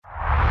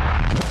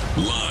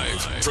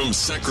Live from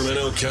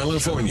Sacramento,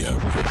 California.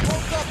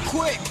 Woke up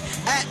quick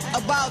at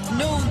about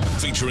noon.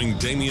 Featuring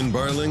Damian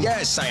Barling.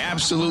 Yes, I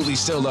absolutely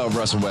still love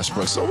Russell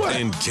Westbrook. So what?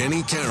 And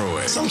Kenny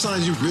Caraway.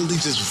 Sometimes you really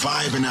just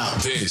vibing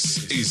out.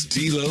 This is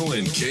D-Lo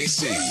and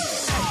KC.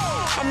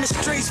 I'm the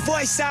streets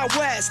voice out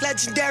west.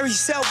 Legendary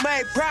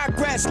self-made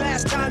progress.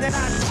 Last time that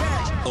I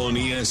checked. On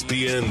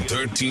ESPN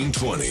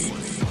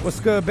 1320. What's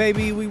good,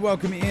 baby? We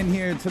welcome you in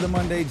here to the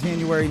Monday,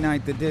 January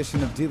 9th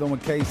edition of D-Lo and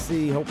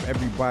KC. Hope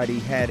everybody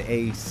had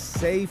a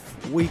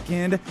safe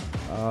weekend.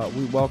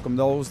 We welcome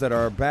those that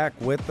are back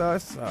with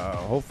us.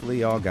 Hopefully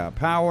y'all got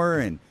power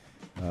and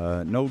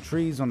no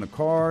trees on the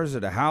cars or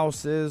the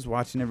houses.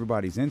 Watching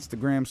everybody's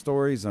Instagram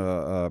stories,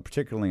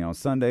 particularly on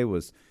Sunday,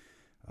 was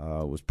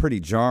pretty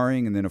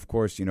jarring. And then, of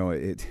course, you know,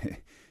 it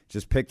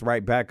just picked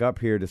right back up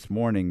here this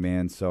morning,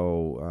 man.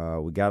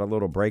 So we got a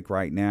little break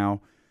right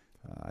now.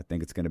 I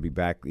think it's going to be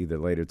back either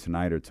later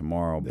tonight or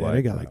tomorrow. Yeah, but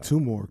they got like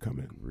two more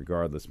coming.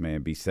 Regardless,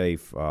 man, be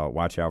safe.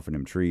 Watch out for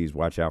them trees.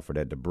 Watch out for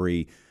that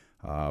debris.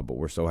 But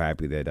we're so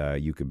happy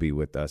that you could be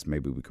with us.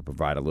 Maybe we could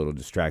provide a little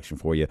distraction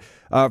for you.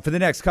 For the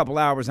next couple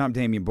hours, I'm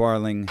Damian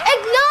Barling.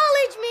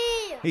 Acknowledge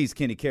me! He's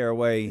Kenny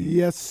Caraway.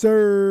 Yes,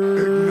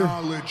 sir.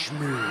 Acknowledge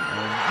me.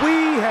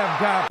 We have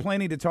got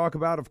plenty to talk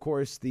about. Of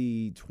course,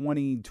 the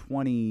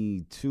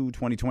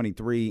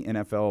 2022-2023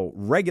 NFL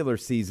regular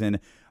season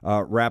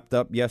wrapped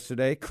up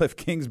yesterday. Cliff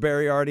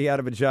Kingsbury already out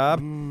of a job.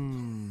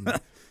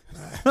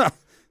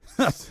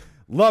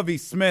 Lovie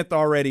Smith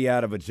already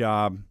out of a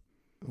job.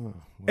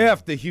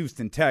 F the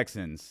Houston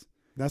Texans.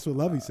 That's what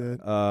Lovie said.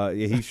 Yeah,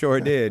 he sure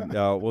did.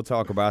 We'll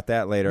talk about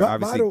that later. By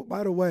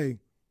the way,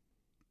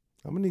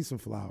 I'm going to need some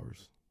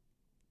flowers.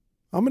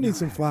 I'm going to need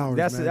some flowers,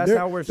 That's man.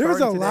 how we're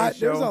starting today's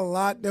show. There's a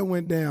lot that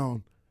went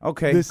down.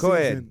 Okay, this go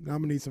season. ahead. I'm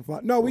going to need some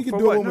flowers. No, we can For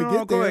do what? it when we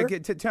get go there.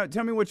 ahead.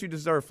 Tell me what you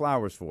deserve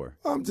flowers for.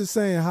 I'm just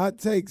saying, hot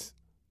takes.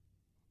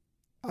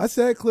 I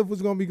said Cliff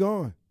was going to be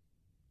gone.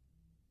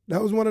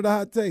 That was one of the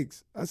hot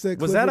takes. I said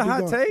Cliff Was that would a be hot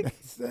gone. take? I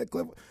said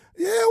Cliff.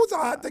 Yeah, it was a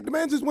hot take. The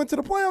man just went to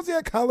the playoffs. He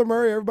had Kyler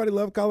Murray. Everybody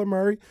loved Kyler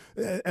Murray.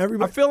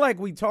 Everybody. I feel like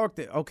we talked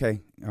it.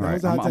 Okay. All right.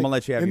 was a hot I'm going to take.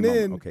 let you have And your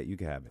then- moment. Okay, you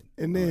can have it.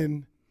 And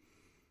then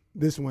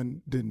this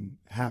one didn't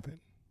happen.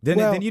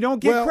 Then you don't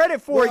get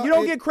credit for it. You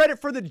don't it- get credit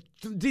for the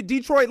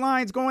Detroit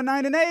Lions going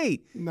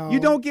 9-8. No, you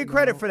don't get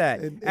credit no. for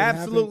that. It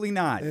Absolutely happened-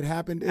 not. it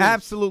happened-ish.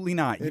 Absolutely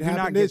not. You It do not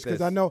happened-ish, get 'cause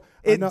this. I know-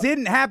 It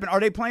didn't happen. Are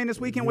they playing this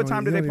weekend? What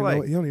time do they play?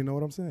 You don't even know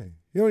what I'm saying.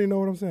 You don't even know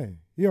what I'm saying.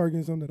 You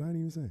arguing something that I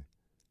didn't even say.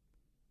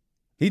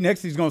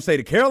 He's going to say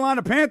the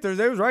Carolina Panthers.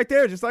 They was right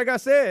there, just like I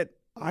said.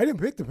 I didn't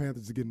pick the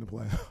Panthers to get in the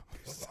playoffs.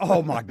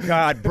 Oh, my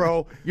God,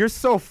 bro. You're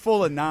so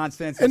full of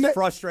nonsense. It's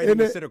frustrating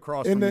to sit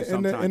across from you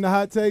sometimes. In the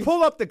hot take,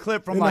 Pull up the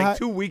clip from in the like hot-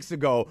 2 weeks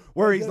ago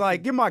where he's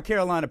like, give my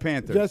Carolina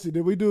Panthers. Jesse,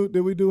 did we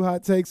do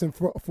hot takes and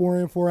 4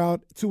 in 4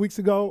 out 2 weeks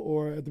ago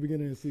or at the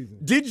beginning of the season?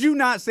 Did you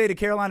not say the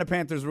Carolina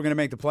Panthers were going to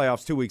make the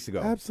playoffs 2 weeks ago?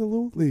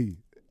 Absolutely.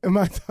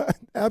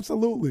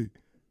 Absolutely.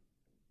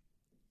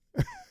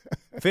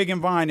 Fig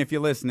and Vine, if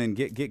you're listening,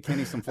 get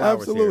Kenny some flowers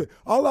Absolutely. here.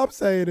 All I'm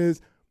saying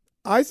is,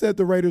 I said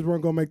the Raiders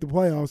weren't going to make the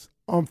playoffs.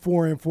 I'm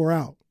 4 in 4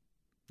 out.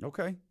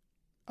 Okay.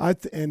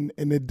 And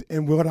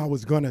what I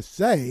was going to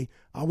say,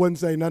 I wouldn't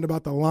say nothing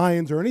about the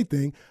Lions or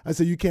anything. I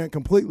said you can't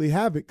completely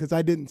have it because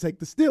I didn't take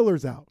the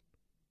Steelers out.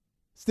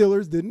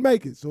 Steelers didn't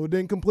make it, so it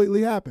didn't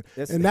completely happen.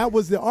 And that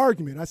was the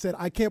argument. I said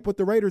I can't put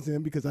the Raiders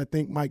in because I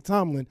think Mike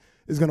Tomlin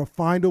is going to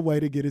find a way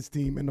to get his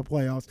team in the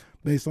playoffs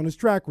based on his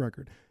track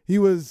record. He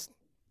was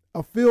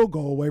a field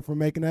goal away from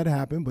making that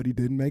happen, but he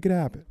didn't make it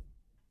happen.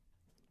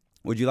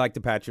 Would you like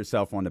to pat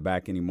yourself on the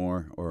back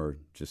anymore or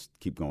just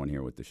keep going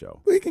here with the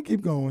show? We can keep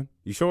going.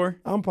 You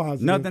sure? I'm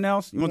positive. Nothing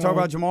else? You want to talk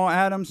about Jamal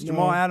Adams? No.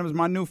 Jamal Adams,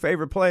 my new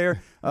favorite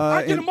player.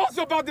 I get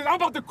emotional about this. I'm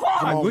about to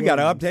cry. We got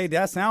to update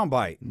that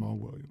soundbite. Jamal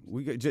Williams.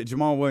 We got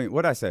Jamal Williams.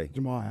 What'd I say?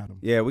 Jamal Adams.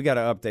 Yeah, we got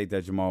to update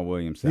that Jamal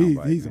Williams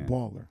soundbite. He's man. a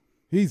baller.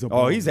 He's a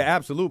baller. Oh, he's an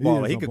absolute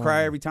baller. He is a could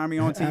cry baller. every time he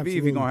on TV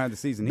if he's gonna have the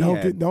season he Don't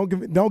had.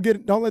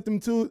 don't let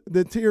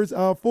the tears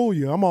fool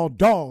you. I'm all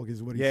dog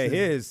is what he said.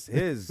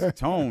 His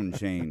tone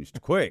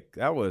changed quick.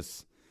 That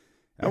was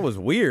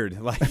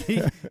weird. Like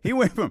he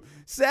went from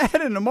sad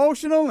and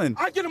emotional and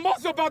I get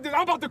emotional about this.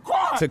 I'm about to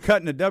cry. to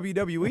cutting a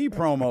WWE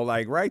promo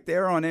like right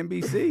there on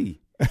NBC.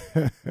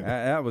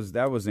 that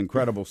was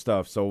incredible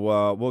stuff.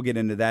 So we'll get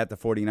into that. The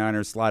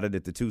 49ers slotted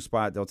at the 2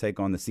 spot. They'll take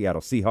on the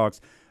Seattle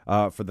Seahawks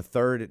for the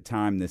 3rd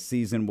time this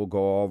season. We'll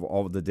go over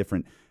all of the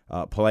different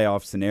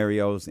playoff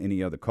scenarios.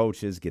 Any other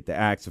coaches get the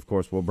axe. Of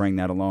course, we'll bring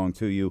that along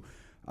to you.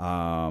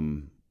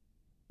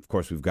 Of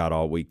course, we've got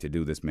all week to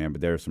do this, man,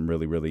 but there are some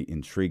really, really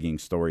intriguing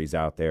stories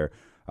out there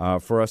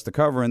for us to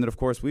cover. And then, of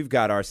course, we've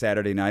got our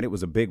Saturday night. It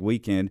was a big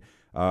weekend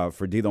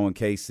for D-Lo and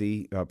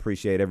KC.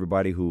 Appreciate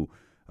everybody who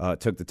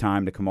took the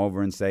time to come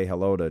over and say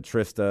hello to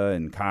Trista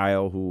and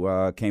Kyle,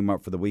 who came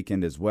up for the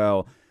weekend as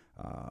well.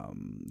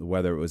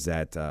 Whether it was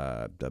at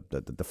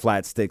the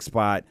Flat Stick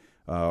spot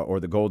or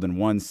the Golden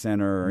One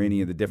Center or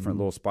any of the different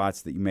little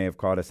spots that you may have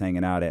caught us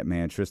hanging out at,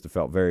 man, Trista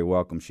felt very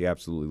welcome. She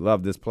absolutely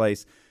loved this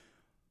place.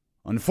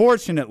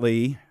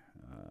 Unfortunately,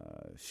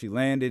 She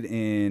landed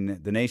in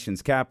the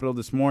nation's capital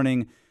this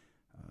morning,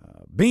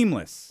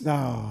 beamless.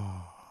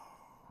 Oh.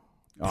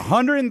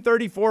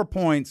 134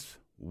 points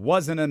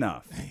wasn't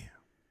enough. Damn.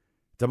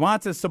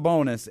 Domantas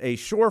Sabonis, a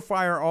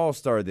surefire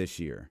all-star this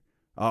year,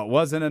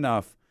 wasn't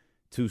enough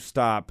to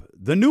stop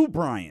the new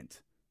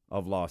Bryant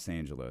of Los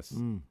Angeles.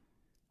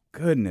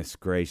 Goodness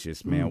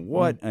gracious, man.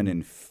 What an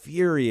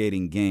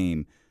infuriating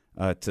game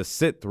to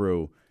sit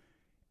through.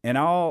 And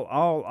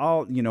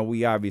I'll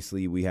we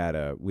had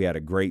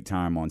a great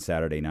time on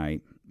Saturday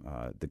night.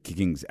 The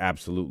Kings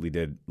absolutely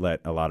did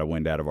let a lot of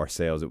wind out of our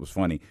sails. It was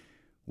funny.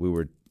 We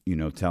were,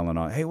 telling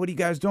hey, what are you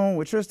guys doing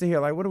with Trista here?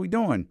 Like, what are we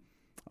doing?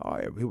 Oh,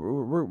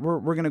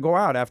 we're gonna go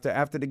out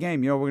after the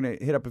game. We're gonna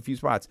hit up a few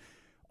spots.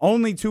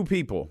 Only 2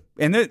 people,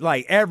 and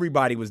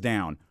everybody was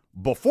down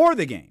before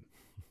the game.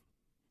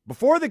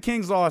 Before the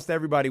Kings lost,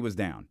 everybody was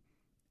down.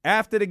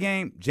 After the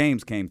game,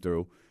 James came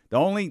through. The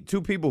only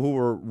 2 people who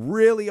were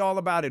really all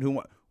about it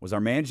was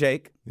our man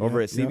Jake over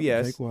at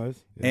CBS. Jake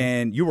was. Yeah.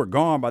 And you were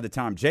gone by the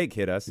time Jake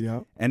hit us.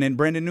 Yeah. And then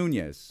Brendan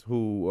Nunez,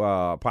 who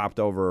popped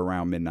over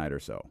around midnight or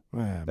so.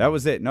 Yeah, that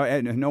was it.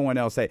 No one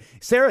else.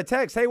 Sarah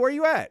texts, hey, where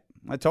you at?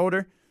 I told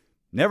her.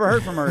 Never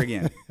heard from her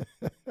again.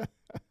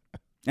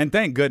 And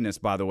thank goodness,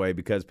 by the way,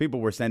 because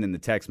people were sending the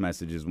text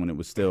messages when it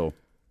was still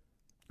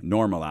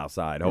normal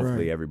outside.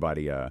 Hopefully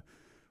everybody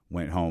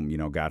went home,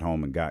 got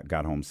home and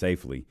got home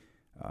safely.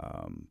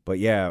 But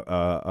yeah,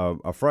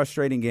 a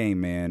frustrating game,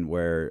 man,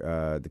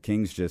 where the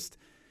Kings just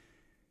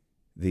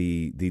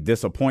the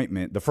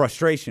disappointment, the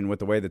frustration with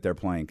the way that they're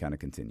playing kind of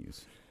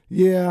continues.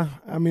 Yeah,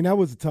 I mean, that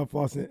was a tough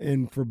loss,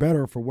 and for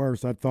better or for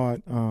worse, I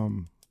thought,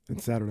 and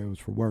Saturday was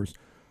for worse,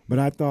 but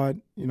I thought,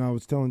 I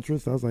was telling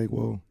Trista, I was like,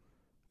 well,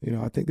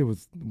 I think there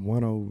was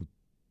 100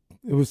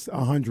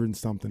 and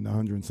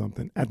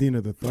something at the end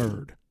of the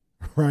third,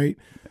 right?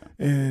 Yeah.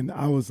 And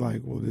I was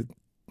like, well,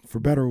 for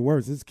better or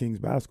worse, this is Kings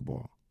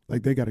basketball.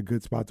 Like, they got a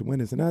good spot to win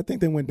this. And I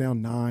think they went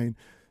down 9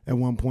 at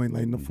one point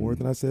late in the fourth,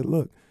 and I said,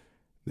 look,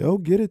 they'll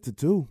get it to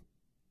 2.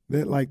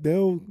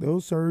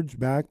 They'll surge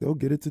back. They'll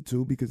get it to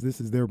 2 because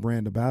this is their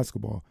brand of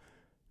basketball.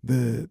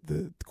 The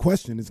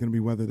question is going to be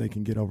whether they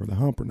can get over the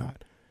hump or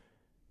not.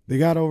 They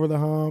got over the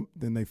hump,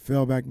 then they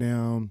fell back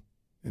down,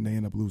 and they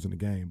end up losing the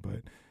game.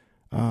 But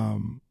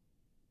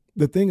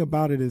the thing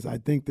about it is, I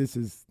think this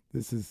is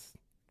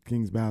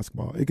Kings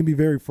basketball. It can be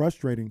very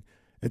frustrating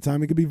at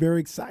times. It can be very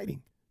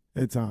exciting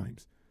at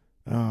times.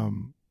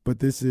 But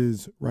this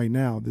is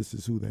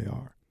who they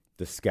are.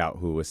 The scout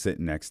who was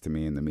sitting next to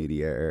me in the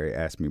media area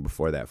asked me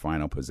before that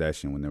final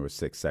possession when there were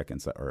 6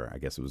 seconds, or I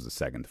guess it was the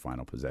second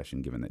final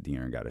possession, given that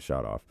De'Aaron got a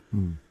shot off.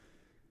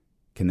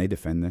 Can they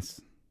defend this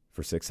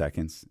for 6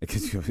 seconds?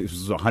 Because it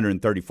was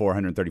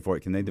 134.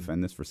 Can they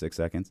defend this for 6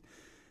 seconds?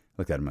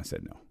 Looked at him, I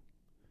said no.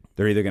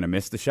 They're either going to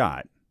miss the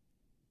shot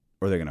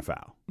or they're going to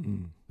foul.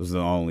 Those are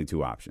the only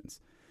 2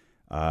 options.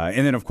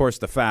 And then, of course,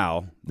 the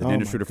foul, the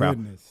Dennis Schroeder foul,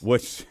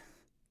 which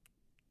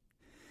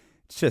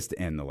just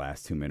end the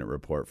last 2-minute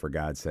report, for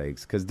God's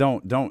sakes, because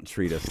don't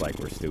treat us like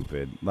we're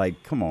stupid.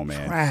 Like, come on,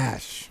 man.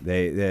 Trash.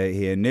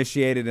 He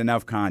initiated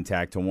enough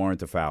contact to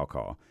warrant a foul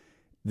call.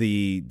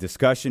 The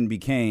discussion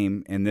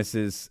became, and this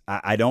is,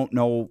 I don't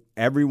know,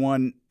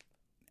 everyone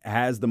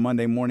has the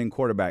Monday morning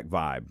quarterback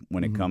vibe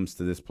when it comes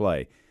to this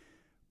play,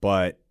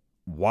 but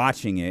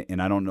watching it,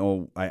 and I don't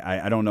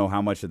know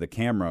how much of the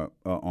camera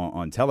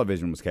on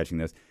television was catching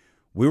this.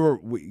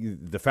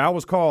 The foul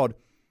was called.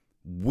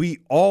 We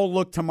all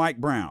looked to Mike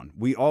Brown.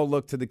 We all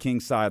looked to the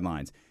Kings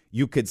sidelines.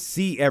 You could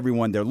see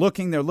everyone. They're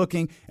looking,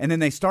 and then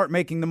they start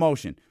making the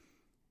motion.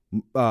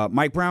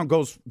 Mike Brown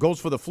goes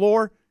for the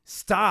floor,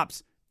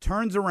 stops,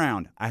 turns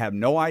around. I have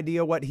no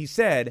idea what he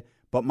said,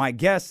 but my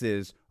guess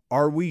is,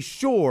 are we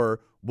sure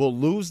we'll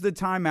lose the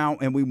timeout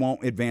and we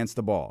won't advance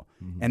the ball?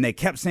 And they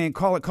kept saying,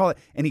 call it.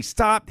 And he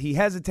stopped. He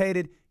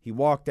hesitated. He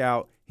walked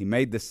out. He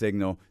made the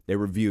signal. They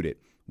reviewed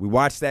it. We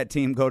watched that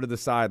team go to the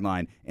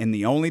sideline, and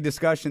the only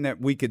discussion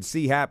that we could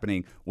see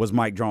happening was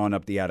Mike drawing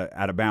up the out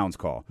of bounds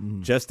call.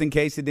 Just in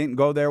case it didn't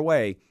go their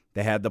way,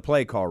 they had the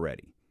play call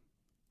ready.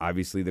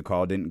 Obviously, the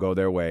call didn't go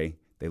their way.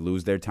 They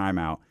lose their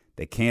timeout.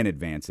 They can't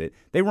advance it.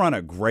 They run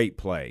a great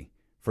play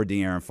for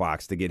De'Aaron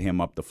Fox to get him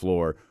up the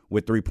floor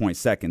with 3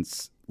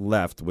 seconds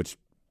left, which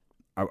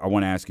I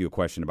want to ask you a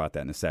question about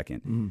that in a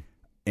second.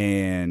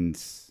 And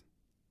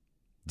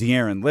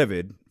De'Aaron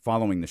livid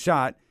following the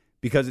shot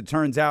because it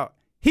turns out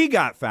he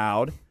got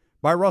fouled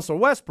by Russell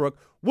Westbrook,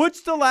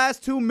 which the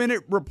last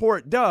 2-minute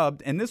report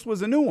dubbed, and this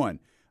was a new one,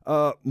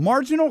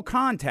 marginal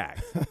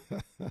contact.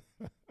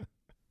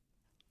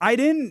 I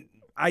didn't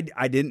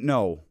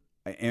know,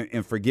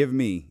 and forgive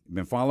me,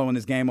 been following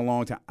this game a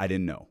long time. I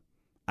didn't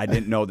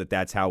know that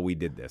that's how we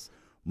did this.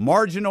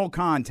 Marginal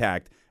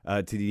contact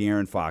to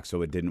De'Aaron Fox,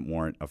 so it didn't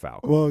warrant a foul.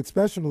 Well,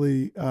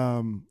 especially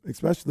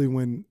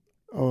when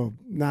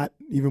not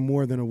even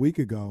more than a week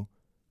ago,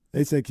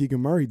 they said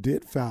Keegan Murray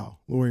did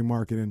foul Lauri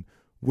Markkanen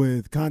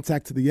with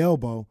contact to the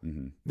elbow.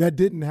 That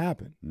didn't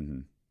happen.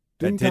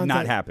 That did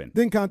not happen.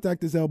 Didn't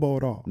contact his elbow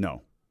at all.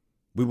 No.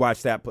 We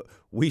watched that.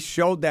 We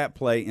showed that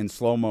play in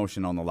slow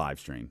motion on the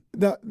live stream.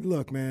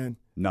 Look, man,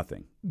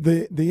 Nothing.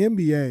 The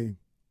NBA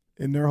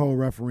and their whole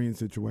refereeing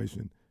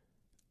situation,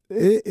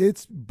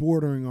 it's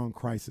bordering on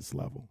crisis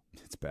level.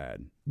 It's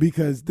bad.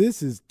 Because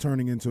this is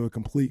turning into a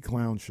complete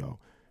clown show.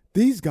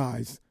 These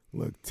guys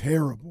look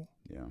terrible.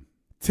 Yeah.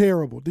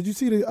 Terrible. Did you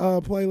see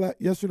the play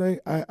yesterday?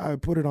 I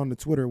put it on the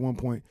Twitter at one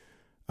point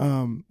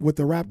with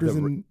the Raptors.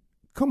 And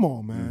come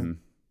on, man.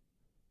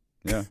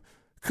 Mm-hmm. Yeah.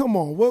 Come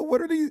on.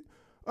 What are these?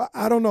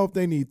 I don't know if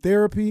they need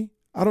therapy.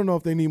 I don't know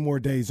if they need more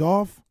days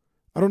off.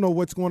 I don't know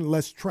what's going on.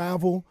 Less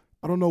travel.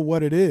 I don't know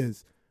what it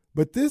is.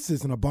 But this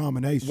is an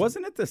abomination.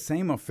 Wasn't it the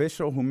same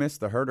official who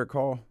missed the Herter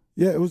call?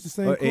 Yeah, it was the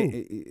same crew.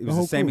 It was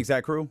the same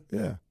exact crew?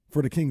 Yeah,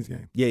 for the Kings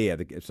game. Yeah.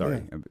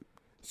 Sorry. Yeah.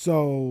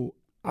 So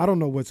I don't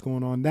know what's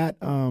going on. That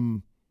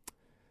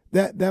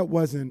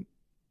wasn't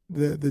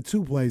the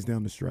two plays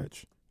down the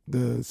stretch.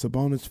 The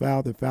Sabonis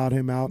foul that fouled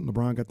him out and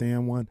LeBron got the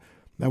and one.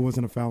 That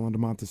wasn't a foul on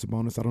Domantas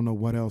Sabonis. I don't know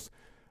what else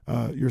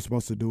you're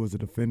supposed to do as a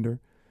defender.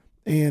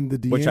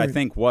 And which I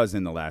think was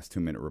in the last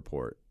 2-minute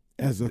report.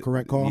 As a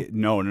correct call?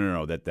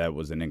 No. That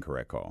was an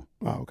incorrect call.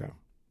 Oh, okay.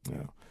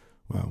 Yeah.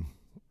 Well,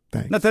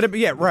 thanks. Not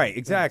that right,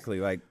 exactly.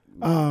 Like,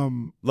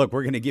 look,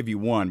 we're going to give you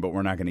one, but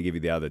we're not going to give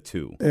you the other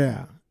two.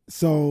 Yeah.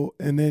 So,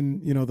 and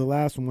then, the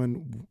last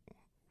one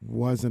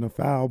wasn't a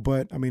foul,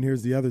 but, I mean,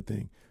 here's the other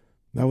thing.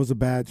 That was a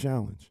bad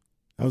challenge.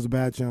 I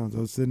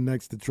was sitting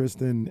next to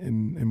Tristan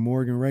and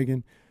Morgan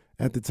Reagan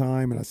at the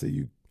time, and I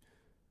said,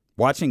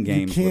 watching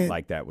games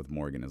like that with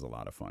Morgan is a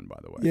lot of fun, by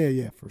the way.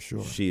 Yeah, for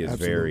sure. She is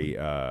Absolutely.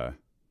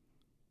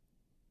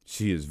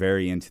 She is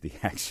very into the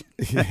action.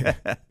 Yeah.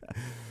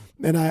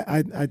 And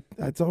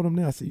I told him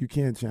that. I said, you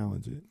can't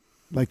challenge it.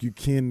 Like, you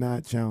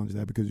cannot challenge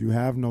that because you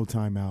have no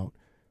timeout.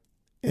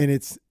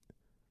 And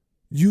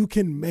you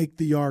can make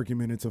the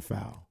argument it's a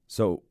foul.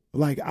 So,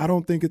 like, I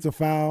don't think it's a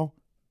foul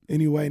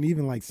anyway. And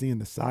even, like, seeing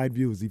the side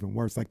view is even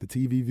worse. Like, the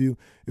TV view,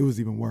 it was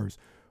even worse.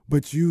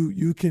 But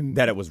you can.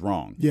 That it was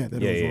wrong. Yeah, it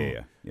was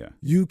wrong. Yeah.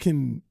 You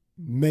can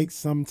make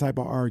some type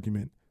of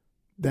argument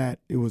that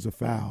it was a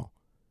foul.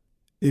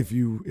 If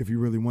you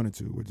really wanted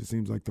to, which it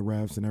seems like the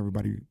refs and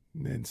everybody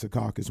in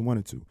Secaucus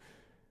wanted to.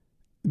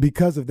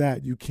 Because of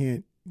that, you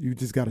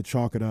just got to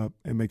chalk it up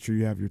and make sure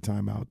you have your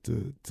timeout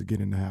to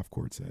get in the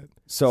half-court set.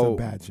 So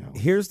it's a bad challenge.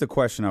 Here's the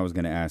question I was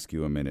going to ask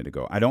you a minute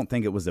ago. I don't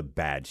think it was a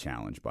bad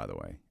challenge, by the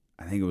way.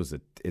 I think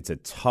it's a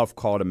tough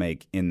call to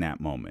make in that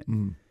moment.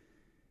 Mm-hmm.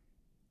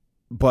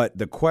 But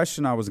the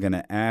question I was going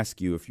to ask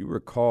you, if you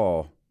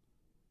recall,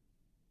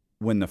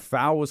 when the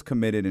foul was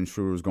committed and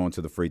Schroeder was going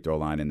to the free throw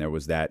line and there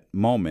was that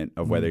moment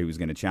of whether he was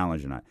going to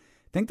challenge or not,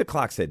 I think the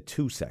clock said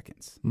 2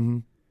 seconds. Mm-hmm.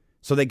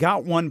 So they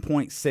got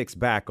 1.6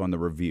 back on the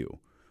review.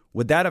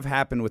 Would that have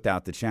happened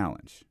without the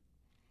challenge?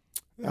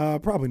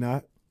 Probably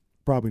not.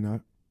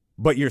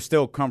 But you're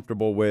still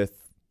comfortable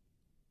with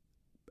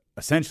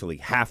essentially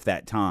half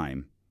that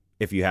time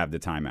if you have the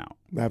timeout.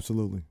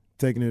 Absolutely.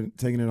 Taking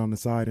it on the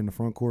side in the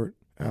front court,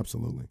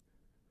 absolutely.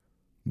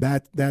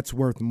 That's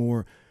worth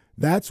more.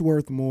 That's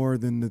worth more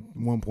than the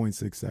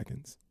 1.6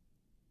 seconds,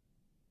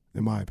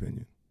 in my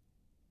opinion.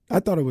 I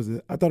thought it was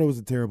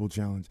a terrible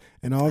challenge,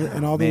 and all those.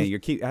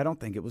 I don't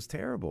think it was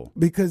terrible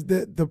because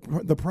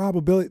the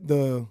probability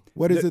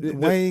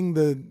weighing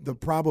the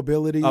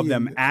probability of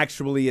them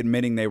actually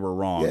admitting they were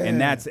wrong, yeah.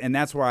 and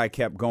that's where I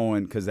kept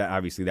going because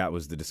obviously that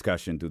was the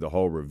discussion through the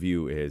whole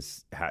review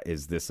is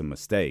this a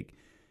mistake,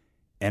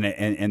 and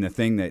the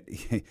thing that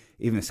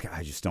even this guy,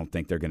 I just don't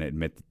think they're going to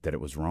admit that it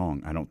was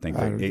wrong. I don't think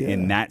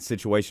in that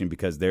situation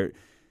because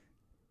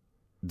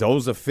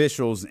those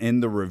officials in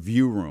the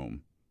review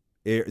room.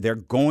 They're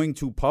going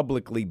to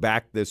publicly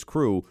back this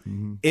crew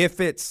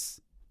if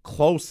it's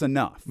close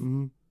enough.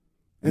 Mm-hmm.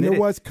 And there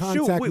was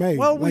contact made.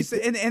 Well,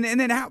 and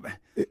then how?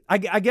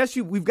 I guess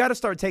we've got to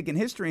start taking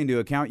history into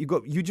account.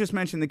 You just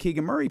mentioned the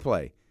Keegan Murray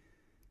play.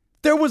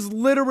 There was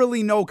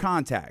literally no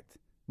contact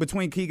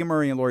between Keegan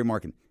Murray and Lauri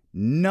Markkanen.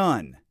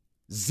 None.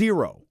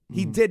 Zero.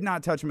 He did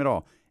not touch him at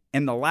all.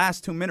 And the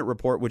last 2-minute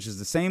report, which is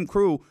the same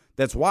crew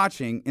that's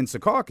watching in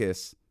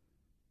Secaucus,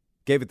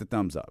 gave it the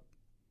thumbs up.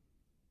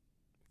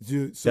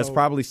 That's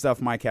probably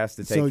stuff Mike has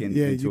to take into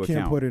account. You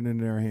can't put it in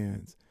their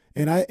hands.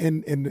 And I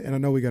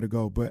know we got to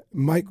go, but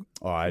Mike.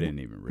 Oh, I didn't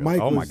even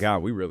realize. My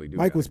God, we really do.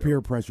 Mike was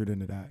peer pressured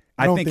into that.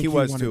 I think he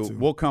was too.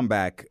 We'll come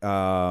back.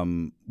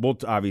 We'll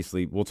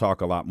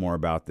talk a lot more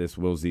about this.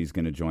 Will Z's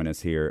going to join us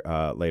here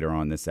later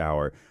on this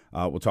hour.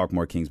 We'll talk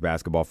more Kings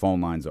basketball. Phone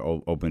lines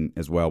are open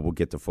as well. We'll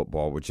get to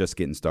football. We're just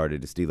getting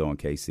started. It's D'Lo and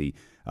KC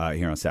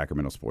here on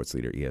Sacramento Sports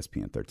Leader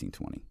ESPN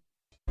 1320.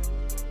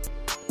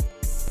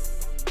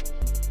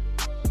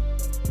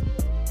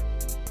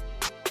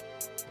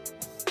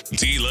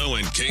 D'Lo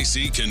and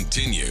KC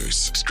continues.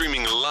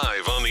 Streaming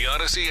live on the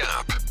Odyssey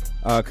app.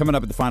 Coming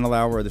up at the final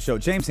hour of the show,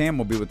 James Ham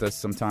will be with us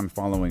sometime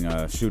following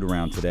a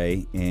shoot-around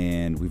today,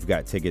 and we've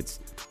got tickets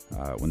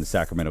when the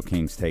Sacramento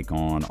Kings take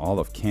on all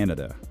of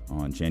Canada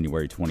on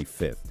January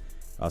 25th.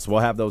 So we'll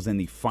have those in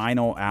the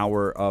final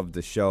hour of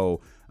the show.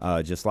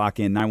 Just lock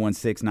in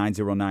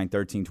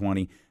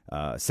 916-909-1320.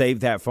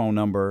 Save that phone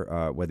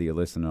number, whether you're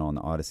listening on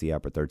the Odyssey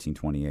app at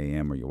 1320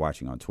 a.m. or you're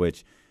watching on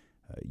Twitch,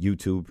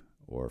 YouTube,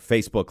 or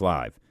Facebook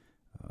Live,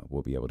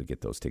 we'll be able to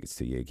get those tickets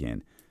to you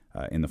again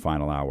in the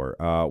final hour.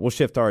 We'll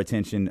shift our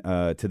attention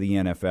to the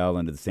NFL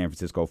and to the San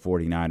Francisco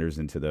 49ers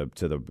and to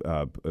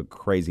the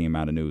crazy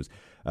amount of news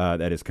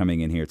that is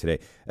coming in here today.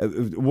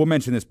 We'll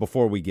mention this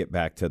before we get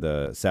back to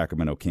the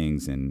Sacramento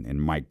Kings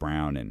and Mike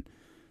Brown and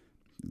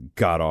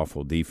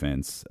god-awful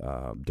defense.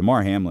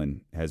 Damar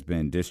Hamlin has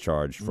been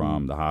discharged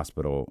from the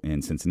hospital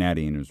in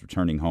Cincinnati and is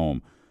returning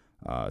home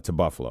to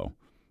Buffalo.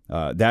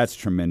 That's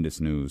tremendous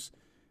news.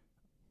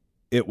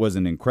 It was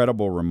an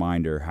incredible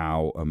reminder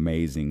how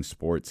amazing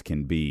sports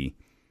can be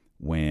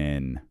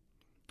when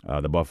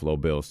the Buffalo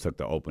Bills took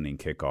the opening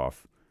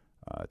kickoff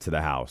to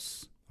the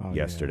house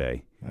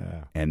yesterday.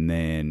 Yeah. And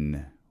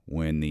then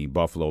when the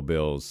Buffalo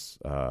Bills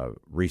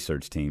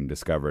research team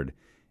discovered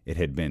it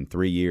had been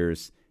 3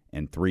 years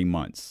and 3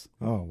 months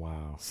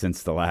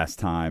since the last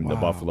time the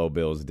Buffalo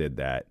Bills did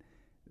that.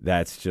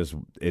 That's just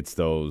it's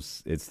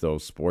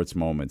those sports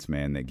moments,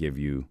 man, that give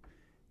you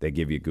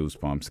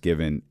goosebumps,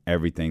 given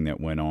everything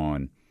that went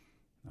on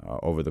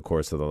over the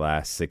course of the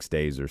last 6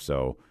 days or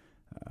so.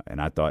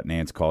 And I thought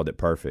Nance called it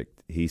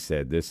perfect. He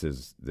said, this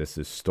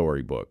is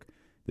storybook.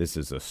 This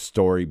is a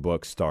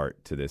storybook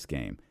start to this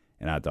game.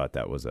 And I thought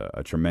that was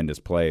a tremendous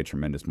play, a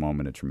tremendous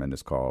moment, a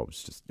tremendous call.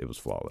 It was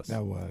flawless.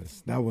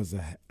 That was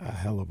a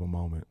hell of a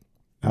moment.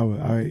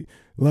 I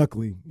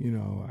luckily,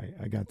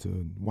 I got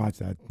to watch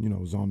that. It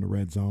was on the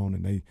Red Zone,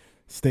 and they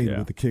stayed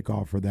with the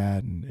kickoff for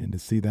that, and to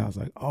see that, I was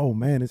like, oh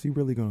man, is he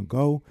really going to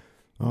go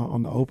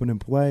on the opening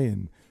play?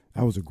 And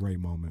that was a great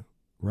moment.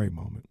 Great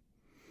moment.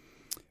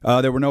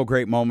 There were no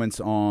great moments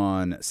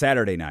on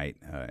Saturday night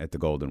at the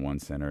Golden One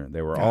Center.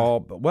 They were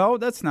all – well,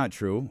 that's not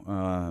true.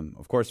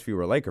 Of course, if you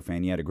were a Laker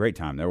fan, you had a great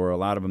time. There were a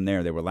lot of them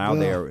there. They were loud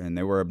there, and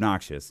they were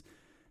obnoxious.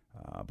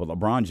 But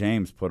LeBron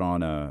James put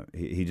on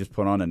he just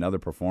put on another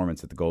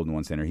performance at the Golden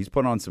One Center. He's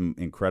put on some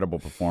incredible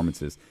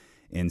performances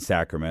in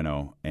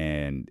Sacramento.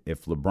 And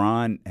if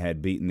LeBron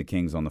had beaten the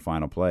Kings on the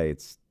final play,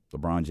 it's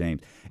LeBron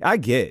James. I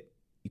get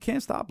you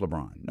can't stop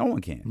LeBron. No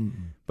one can.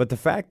 Mm-mm. But the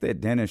fact that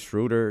Dennis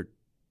Schroeder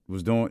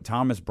was doing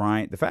Thomas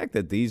Bryant, the fact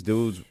that these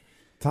dudes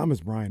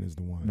Thomas Bryant is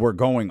the one were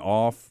going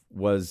off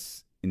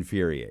was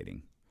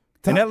infuriating.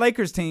 And that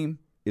Lakers team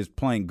is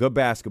playing good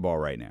basketball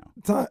right now.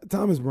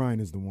 Thomas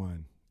Bryant is the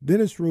one.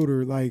 Dennis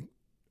Schroeder,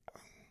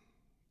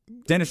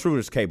 Dennis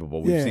Schroeder's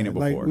capable. We've seen it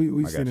before.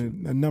 We've seen it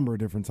a number of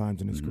different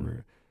times in his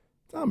career.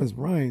 Thomas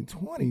Bryant,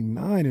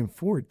 29 and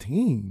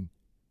 14.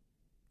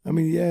 I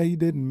mean, yeah, he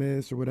didn't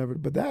miss or whatever,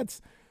 but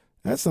that's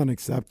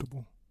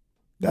unacceptable.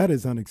 That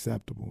is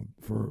unacceptable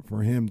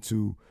for him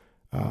to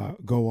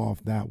go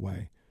off that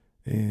way,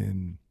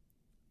 and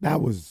that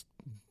was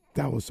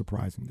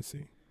surprising to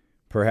see.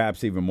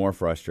 Perhaps even more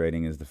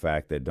frustrating is the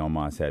fact that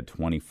Domas had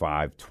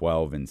 25,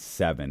 12, and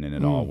 7, and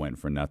it all went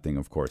for nothing.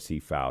 Of course, he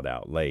fouled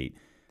out late.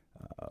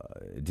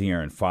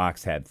 De'Aaron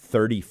Fox had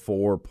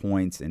 34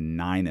 points and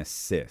 9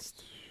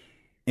 assists.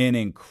 An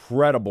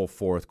incredible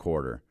fourth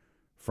quarter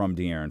from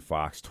De'Aaron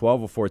Fox,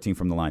 12 of 14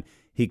 from the line.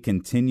 He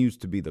continues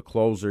to be the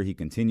closer. He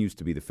continues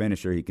to be the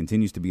finisher. He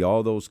continues to be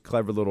all those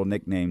clever little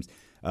nicknames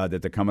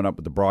that they're coming up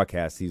with the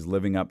broadcast. He's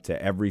living up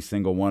to every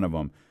single one of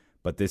them.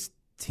 But this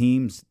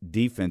team's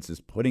defense is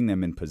putting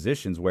them in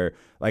positions where,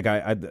 like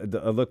I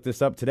looked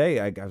this up today.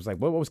 I was like,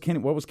 what was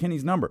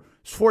Kenny's number?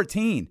 It's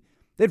 14.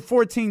 They had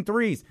 14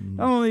 threes.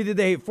 Not only did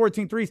they have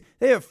 14 threes,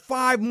 they had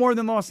 5 more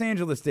than Los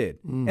Angeles did.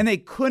 And they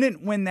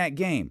couldn't win that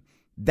game.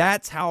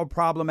 That's how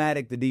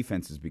problematic the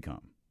defense has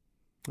become.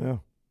 Yeah.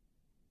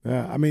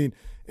 Yeah, I mean,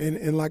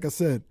 and like I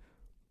said,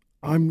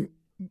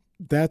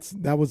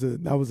 that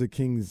was a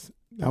Kings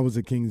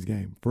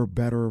game, for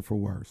better or for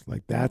worse.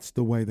 Like, that's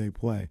the way they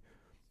play.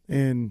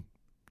 And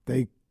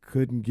they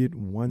couldn't get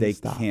one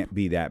stop. They can't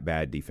be that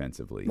bad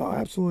defensively. No,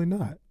 absolutely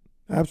not.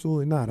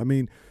 Absolutely not. I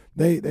mean,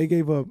 they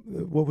gave up,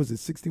 what was it,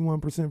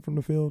 61% from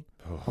the field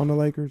on the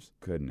Lakers?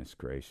 Goodness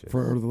gracious.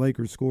 Or the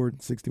Lakers scored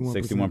 61%.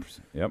 61%,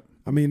 yep.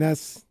 I mean,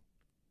 that's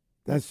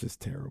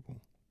just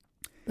terrible.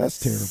 That's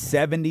terrible.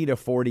 70 to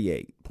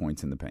 48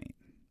 points in the paint.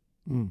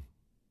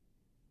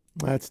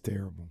 That's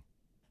terrible.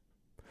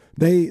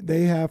 They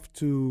have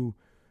to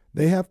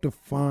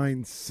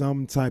find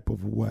some type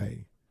of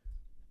way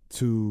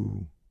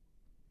to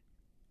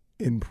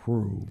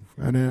improve.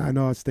 And I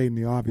know I stated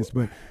the obvious,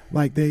 but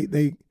like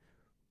we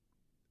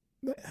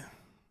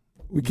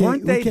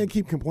can't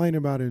keep complaining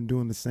about it and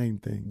doing the same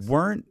things.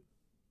 Weren't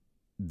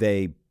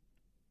they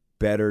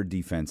better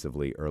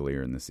defensively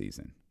earlier in the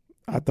season?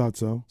 I thought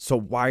so. So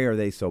why are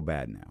they so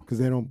bad now? Because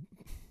they don't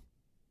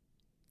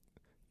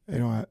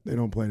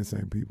play the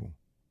same people.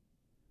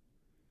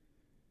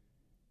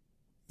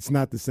 It's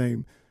not the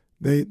same.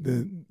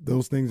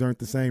 Those things aren't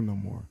the same no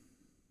more.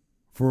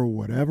 For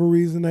whatever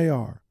reason they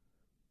are.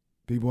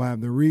 People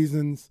have their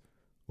reasons,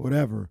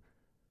 whatever.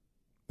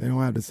 They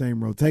don't have the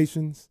same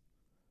rotations.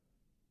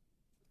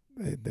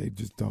 They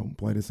just don't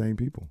play the same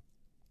people.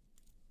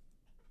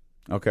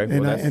 Okay.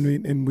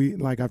 And we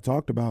like I've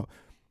talked about,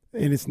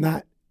 and it's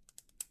not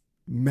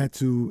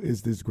Metu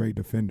is this great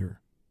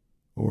defender.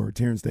 or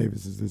Terrence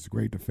Davis is this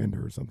great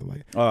defender or something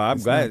like that. Oh, I'm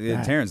glad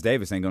like Terrence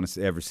Davis ain't going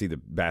to ever see the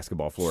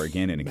basketball floor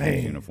again in a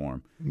Kings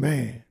uniform.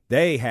 Man,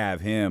 they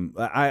have him.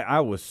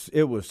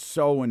 It was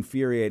so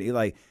infuriating.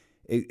 Like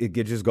it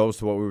just goes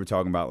to what we were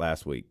talking about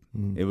last week.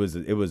 Mm-hmm.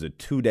 It was a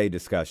 2-day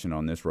discussion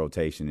on this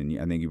rotation, and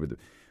I think you were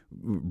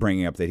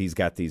bringing up that he's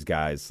got these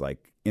guys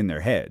like in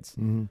their heads.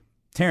 Mm-hmm.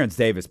 Terrence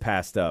Davis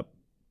passed up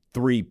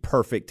 3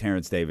 perfect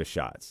Terrence Davis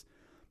shots.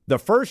 The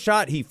first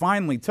shot he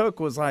finally took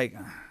was like,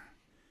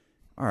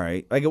 all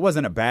right, like it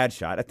wasn't a bad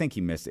shot. I think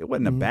he missed it. It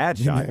wasn't a bad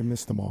shot. He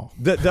missed them all.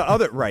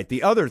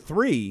 The other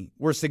 3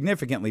 were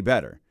significantly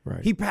better.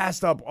 Right. He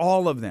passed up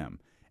all of them,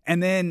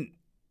 and then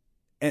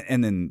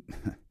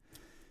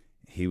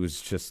he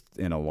was just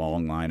in a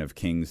long line of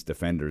Kings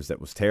defenders that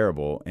was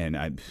terrible, and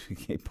I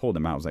pulled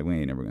him out. I was like, we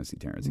ain't never going to see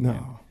Terrence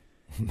again. No.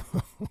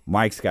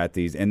 Mike's got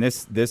these, and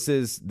this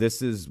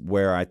is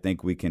where I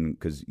think we can,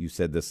 because you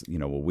said this,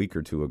 a week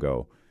or 2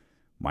 ago.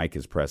 Mike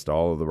has pressed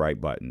all of the right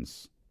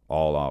buttons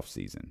all off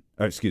season.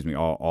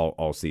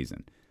 All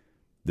season.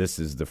 This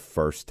is the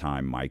first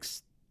time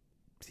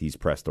he's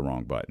pressed the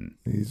wrong button.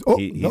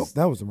 Nope,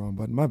 that was the wrong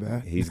button. My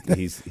bad. He's got.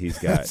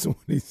 That's what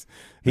he's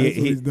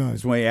done.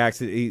 That's when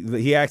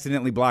he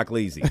accidentally blocked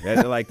Leasy.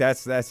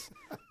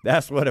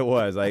 That's what it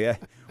was. Like,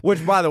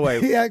 which, by the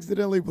way, he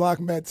accidentally blocked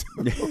Matt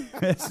too.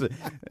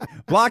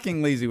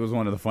 Blocking Leasy was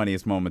one of the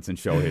funniest moments in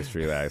show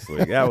history last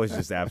week. That was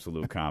just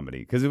absolute comedy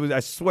because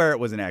I swear it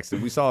was an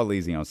accident. We saw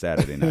Leasy on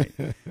Saturday night,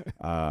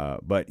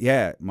 but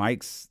yeah,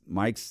 Mike's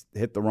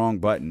hit the wrong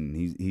button.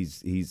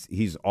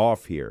 He's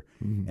off here,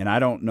 and I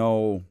don't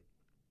know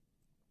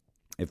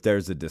if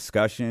there's a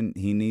discussion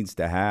he needs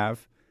to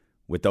have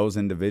with those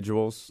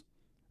individuals.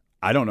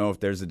 I don't know if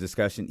there's a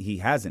discussion he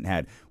hasn't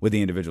had with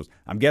the individuals.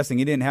 I'm guessing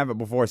he didn't have it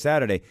before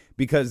Saturday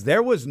because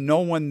there was no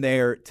one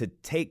there to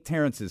take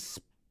Terrence's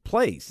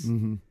place.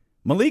 Mm-hmm.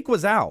 Malik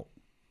was out.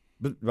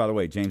 But, by the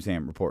way, James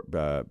Ham report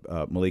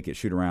Malik at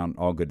shoot-around,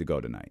 all good to go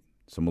tonight.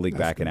 So Malik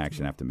back in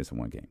action after missing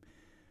 1 game.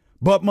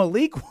 But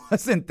Malik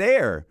wasn't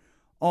there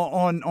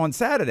on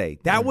Saturday.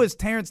 That was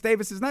Terrence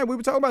Davis's night. We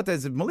were talking about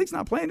this. If Malik's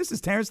not playing, this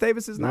is Terrence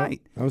Davis's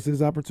night. That was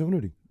his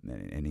opportunity.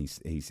 And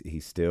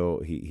he's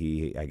still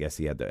I guess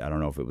he had I don't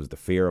know if it was the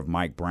fear of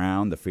Mike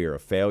Brown, the fear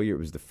of failure. It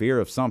was the fear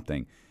of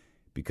something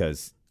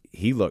because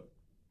he looked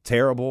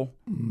terrible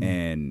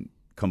and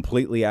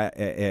completely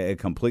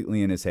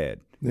in his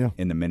head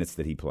in the minutes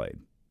that he played.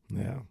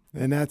 Yeah,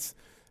 and that's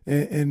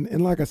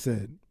and like I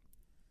said,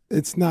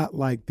 it's not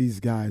like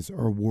these guys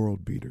are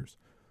world beaters.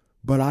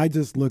 But I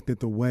just looked at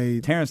the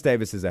way Terrence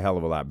Davis is a hell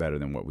of a lot better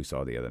than what we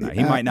saw the other night.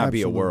 He might not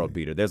be a world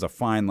beater. There's a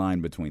fine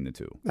line between the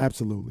two.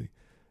 Absolutely.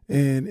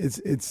 And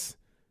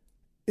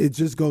it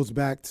just goes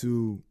back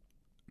to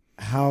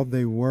how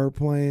they were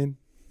playing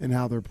and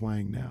how they're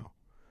playing now.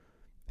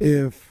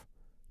 If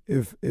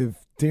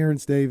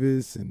Terrence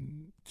Davis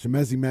and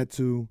Chimezie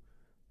Metu,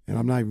 and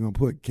I'm not even going to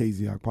put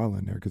KZ Okpala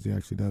in there because he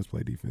actually does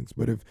play defense,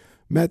 but if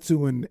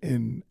Metu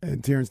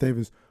and Terrence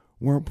Davis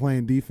weren't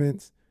playing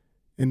defense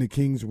and the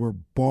Kings were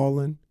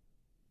balling,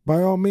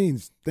 by all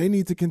means, they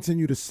need to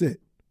continue to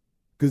sit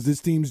because this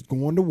team's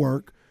going to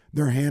work.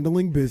 They're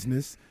handling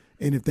business,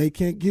 and if they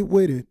can't get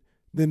with it,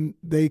 then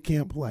they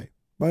can't play,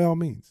 by all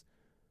means.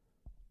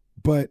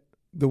 But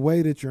the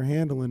way that you're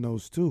handling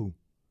those two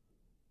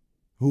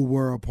who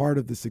were a part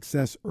of the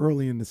success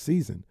early in the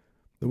season,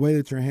 the way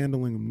that you're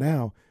handling them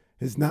now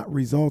has not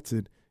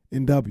resulted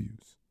in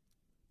W's.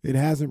 It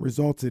hasn't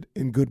resulted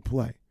in good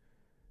play.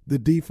 The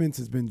defense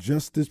has been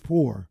just as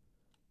poor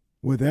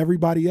with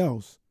everybody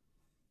else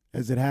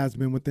as it has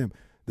been with them.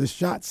 The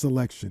shot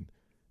selection,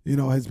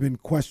 has been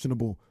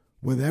questionable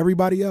with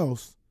everybody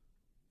else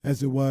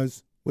as it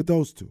was with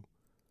those two.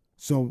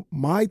 So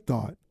my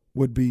thought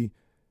would be,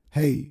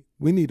 hey,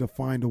 we need to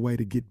find a way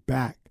to get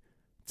back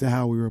to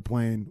how we were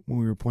playing when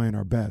we were playing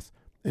our best,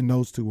 and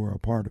those two were a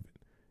part of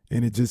it.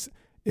 And it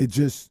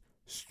just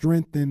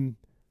strengthened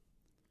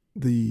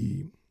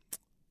the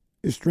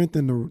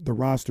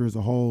roster as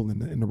a whole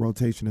and the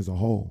rotation as a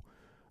whole.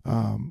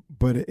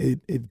 But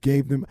it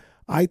gave them.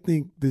 I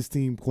think this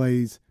team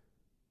plays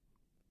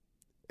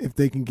if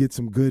they can get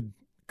some good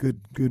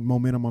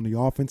momentum on the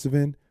offensive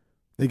end,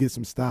 they get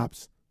some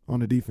stops on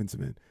the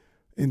defensive end.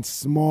 In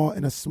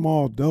a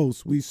small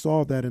dose, we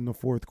saw that in the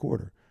fourth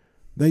quarter.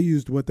 They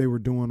used what they were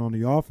doing on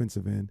the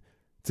offensive end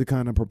to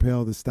kind of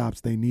propel the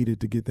stops they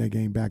needed to get that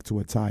game back to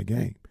a tie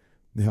game.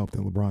 They helped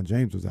that LeBron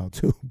James was out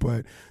too,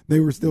 but they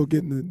were still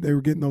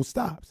getting those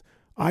stops.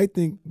 I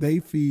think they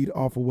feed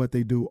off of what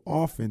they do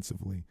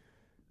offensively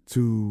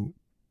to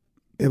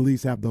at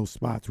least have those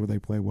spots where they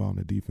play well on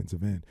the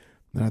defensive end.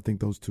 And I think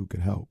those two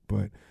could help.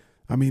 But,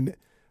 I mean,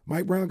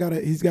 Mike Brown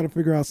he's got to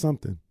figure out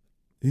something.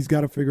 He's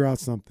got to figure out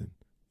something,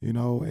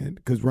 and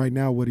because right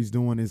now what he's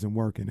doing isn't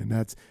working. And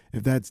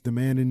if that's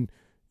demanding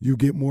you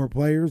get more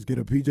players, get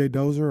a P.J.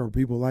 Dozier or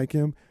people like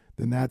him,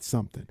 then that's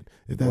something.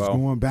 If that's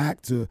going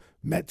back to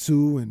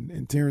Metu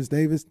and Terrence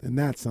Davis, then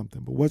that's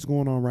something. But what's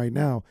going on right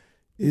now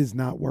is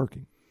not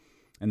working.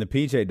 And the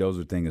P.J.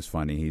 Dozier thing is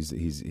funny. He's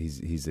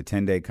a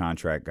 10-day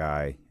contract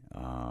guy.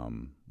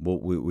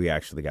 We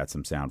actually got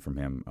some sound from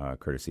him,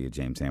 courtesy of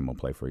James Ham. We'll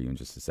play for you in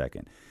just a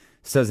second.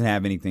 This doesn't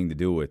have anything to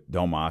do with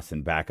Domas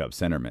and backup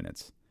center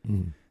minutes.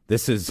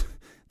 This is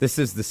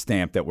the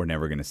stamp that we're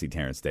never going to see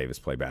Terrence Davis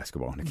play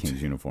basketball in a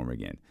Kings uniform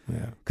again.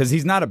 Because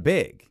he's not a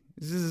big.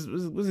 What's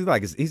he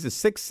like? He's a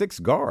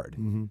 6'6"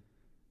 guard.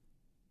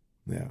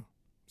 Yeah.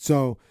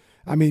 So,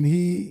 I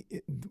mean,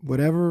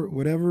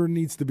 whatever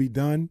needs to be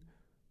done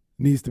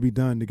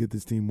to get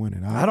this team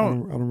winning. I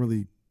don't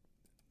really,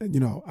 I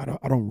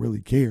don't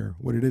really care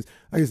what it is.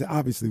 Like I said,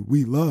 obviously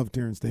we love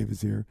Terrence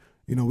Davis here.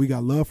 We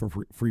got love for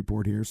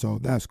Freeport here, so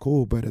that's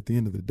cool. But at the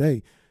end of the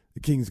day,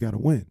 the Kings got to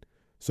win.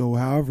 So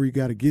however you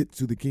got to get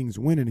to the Kings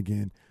winning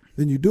again,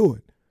 then you do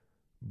it.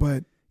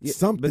 But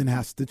something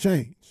has to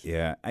change.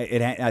 Yeah,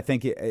 I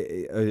think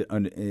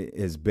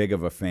as big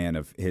of a fan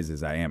of his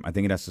as I am, I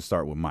think it has to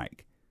start with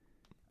Mike.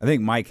 I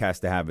think Mike has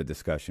to have a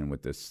discussion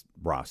with this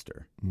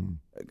roster.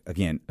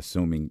 Again,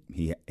 assuming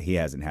he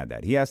hasn't had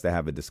that. He has to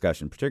have a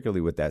discussion,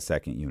 particularly with that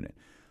second unit.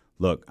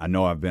 Look, I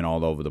know I've been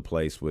all over the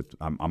place with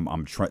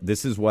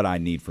this is what I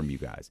need from you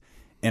guys.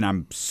 And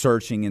I'm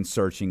searching and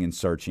searching and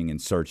searching and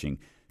searching,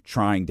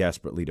 trying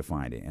desperately to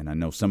find it. And I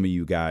know some of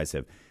you guys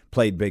have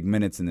played big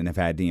minutes and then have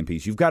had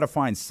DNPs. You've got to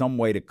find some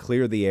way to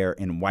clear the air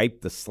and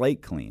wipe the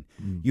slate clean.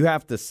 You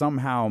have to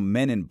somehow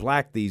Men in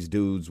Black these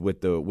dudes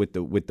with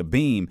the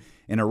beam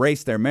and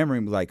erase their memory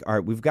and be like, all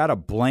right, we've got a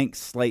blank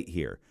slate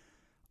here.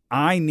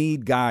 I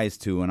need guys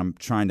to, and I'm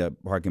trying to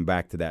harken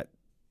back to that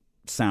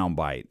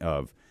soundbite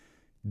of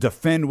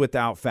defend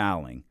without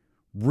fouling,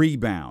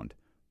 rebound,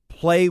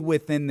 play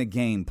within the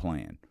game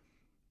plan,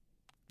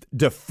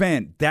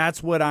 defend.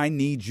 That's what I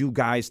need you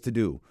guys to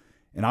do.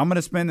 And I'm going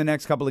to spend the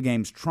next couple of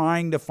games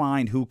trying to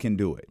find who can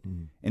do it.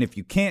 And if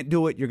you can't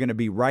do it, you're going to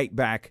be right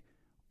back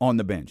on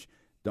the bench.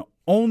 The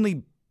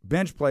only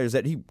bench players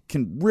that he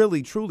can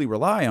really, truly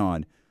rely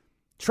on,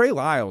 Trey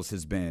Lyles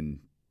has been,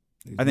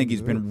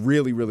 he's been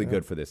really, really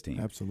good for this team.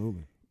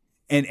 Absolutely.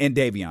 And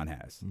Davion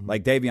has.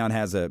 Like Davion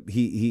has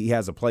he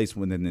has a place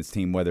within this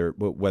team, whether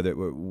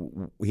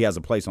he has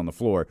a place on the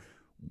floor,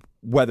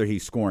 whether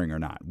he's scoring or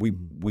not.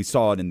 We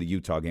saw it in the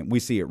Utah game. We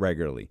see it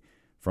regularly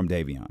from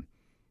Davion.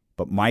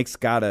 But Mike's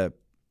got to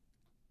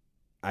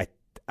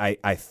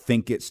I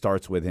think it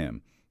starts with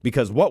him.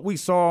 Because what we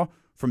saw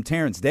from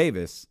Terrence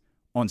Davis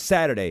on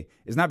Saturday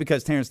is not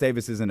because Terrence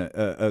Davis isn't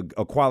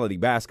a quality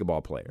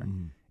basketball player.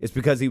 It's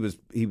because he was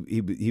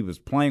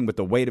playing with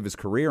the weight of his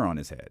career on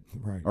his head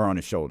or on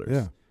his shoulders.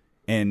 Yeah.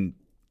 And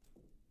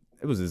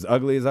it was as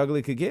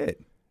ugly could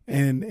get.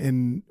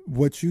 And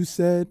what you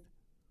said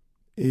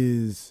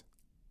is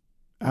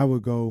I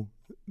would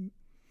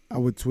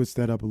twist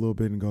that up a little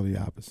bit and go the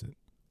opposite.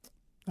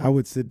 I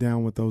would sit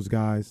down with those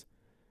guys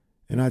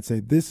and I'd say,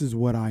 this is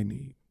what I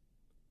need.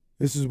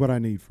 This is what I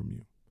need from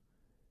you.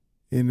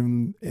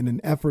 In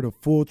an effort of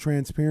full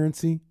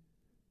transparency,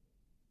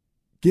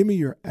 give me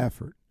your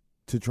effort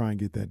to try and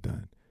get that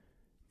done.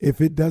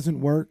 If it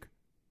doesn't work,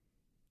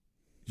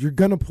 you're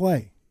going to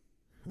play,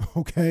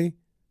 okay?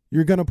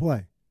 You're going to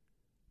play.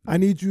 I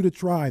need you to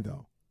try,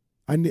 though.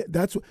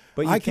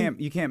 But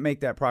you can't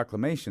make that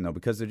proclamation though,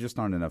 because there just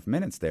aren't enough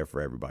minutes there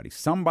for everybody.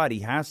 Somebody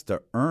has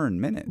to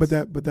earn minutes.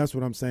 But that's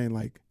what I'm saying.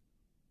 Like,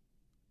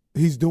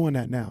 he's doing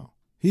that now.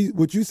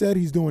 What you said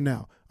he's doing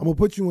now. I'm gonna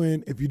put you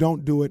in. If you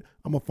don't do it,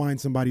 I'm gonna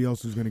find somebody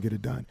else who's gonna get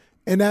it done.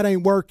 And that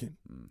ain't working.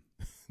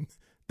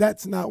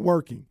 That's not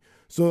working.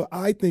 So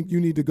I think you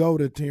need to go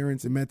to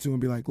Terrence and Metu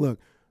and be like, look,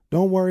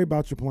 don't worry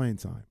about your playing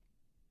time.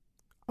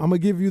 I'm gonna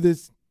give you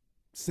this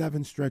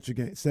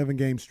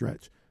 7-game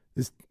stretch.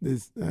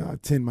 This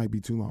 10 might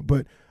be too long,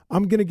 but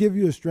I'm going to give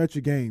you a stretch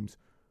of games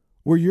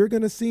where you're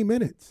going to see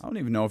minutes. I don't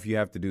even know if you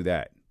have to do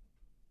that.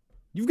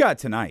 You've got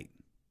tonight.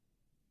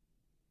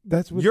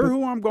 You're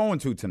who I'm going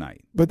to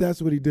tonight. But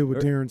that's what he did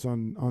with Terrence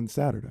on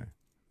Saturday,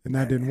 and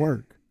that didn't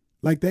work.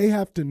 Like, they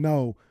have to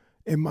know,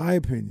 in my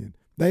opinion,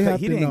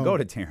 he didn't go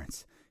to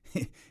Terrence.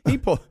 He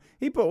put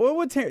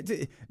what Terrence?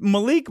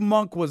 Malik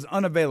Monk was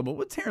unavailable.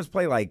 What Terrence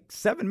play like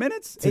 7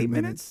 minutes, 8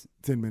 minutes,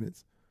 10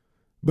 minutes.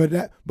 But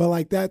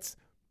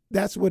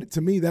that's what,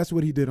 to me, that's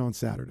what he did on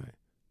Saturday.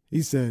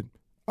 He said,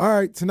 all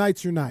right,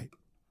 tonight's your night.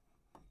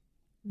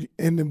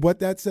 And then what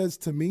that says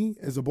to me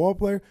as a ball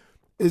player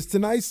is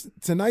tonight's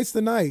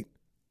the night,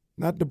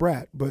 not the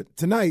brat, but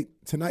tonight's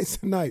the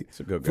night. That's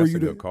a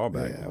good call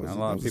back. Yeah, a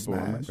lot of people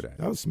remember that.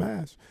 That was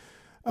smash.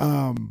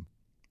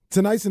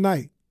 Tonight's the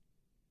night.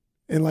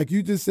 And like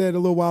you just said a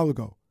little while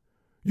ago,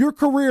 your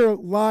career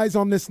lies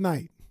on this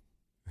night.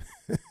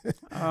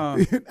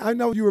 I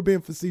know you were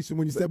being facetious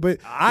when you said, but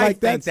I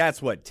think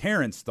that's what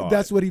Terrence thought.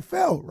 That's what he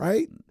felt,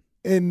 right?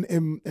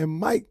 And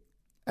Mike,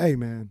 hey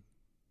man,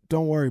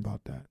 don't worry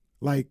about that.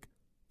 Like,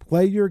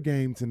 play your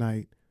game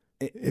tonight.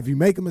 If you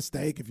make a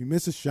mistake, if you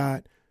miss a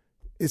shot,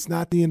 it's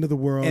not the end of the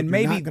world. And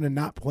maybe you're not going to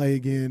not play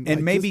again.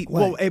 And maybe,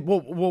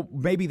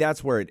 maybe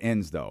that's where it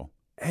ends though.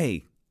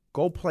 Hey,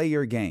 go play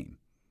your game.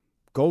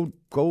 Go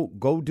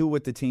do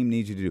what the team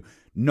needs you to do.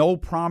 No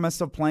promise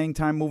of playing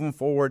time moving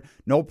forward.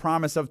 No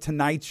promise of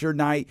tonight's your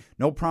night.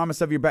 No promise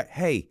of your back.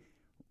 Hey,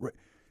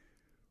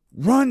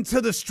 run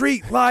to the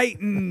street light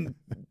and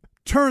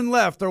turn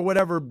left or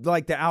whatever,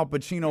 like the Al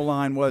Pacino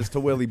line was to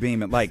Willie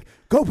Beeman. Like,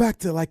 go back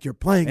to like you're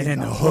playing and in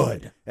the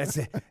hood. That's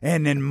it.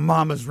 And then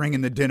mama's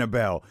ringing the dinner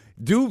bell.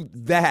 Do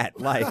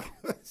that, like.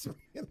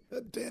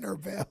 the dinner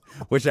bell.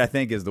 Which I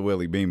think is the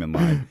Willie Beeman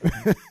line.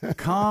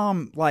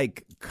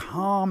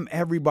 calm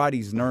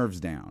everybody's nerves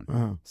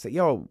down. Say,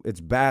 yo,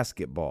 it's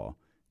basketball.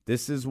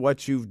 This is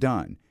what you've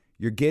done.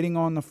 You're getting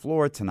on the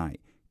floor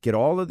tonight. Get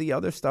all of the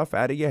other stuff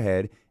out of your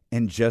head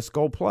and just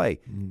go play.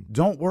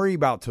 Don't worry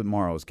about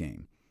tomorrow's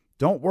game.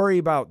 Don't worry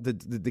about the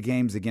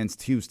games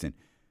against Houston.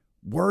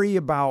 Worry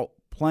about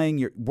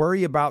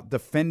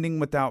defending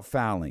without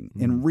fouling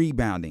and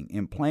rebounding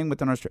and playing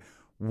with an strength.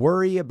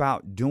 Worry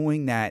about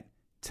doing that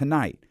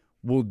tonight.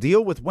 We'll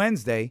deal with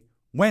Wednesday.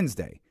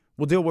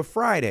 We'll deal with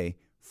Friday.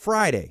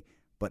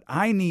 But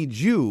I need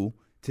you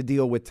to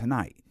deal with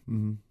tonight.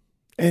 Mm-hmm.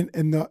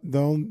 And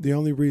the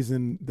only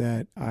reason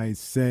that I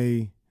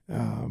say,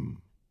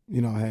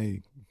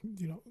 hey,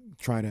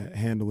 try to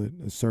handle it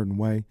a certain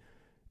way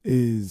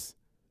is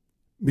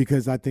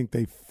because I think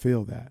they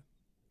feel that.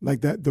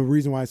 Like that, the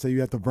reason why I say you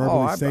have to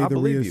verbally say the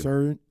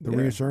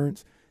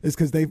reassurance is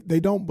because they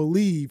don't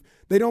believe.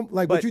 They don't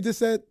like what you just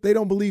said. They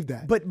don't believe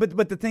that.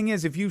 But the thing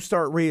is, if you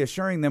start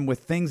reassuring them with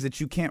things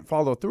that you can't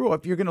follow through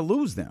with, you're going to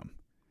lose them.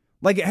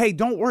 Like, hey,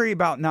 don't worry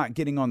about not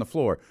getting on the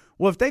floor.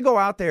 Well, if they go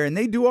out there and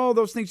they do all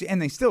those things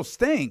and they still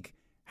stink,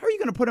 how are you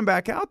going to put them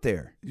back out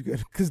there?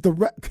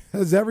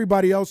 Because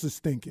everybody else is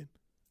stinking.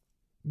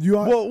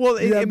 But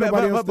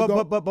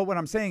what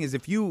I'm saying is,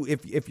 if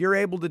you're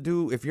able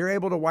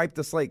to wipe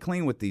the slate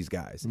clean with these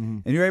guys,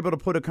 and you're able to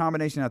put a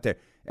combination out there,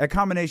 that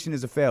combination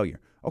is a failure.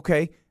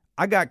 Okay,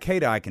 I got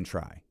Keita I can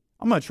try.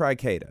 I'm going to try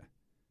Keita.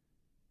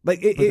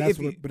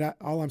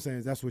 All I'm saying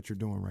is that's what you're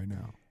doing right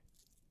now.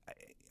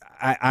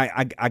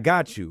 I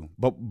got you,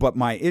 but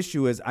my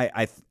issue is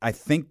I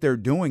think they're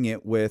doing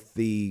it with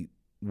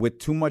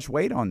too much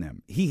weight on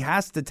them. He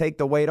has to take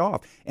the weight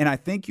off, and I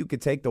think you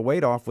could take the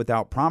weight off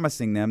without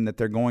promising them that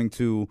they're going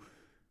to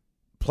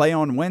play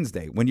on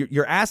Wednesday. When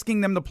you're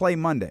asking them to play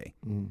Monday,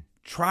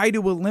 try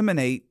to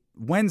eliminate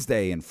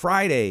Wednesday and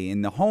Friday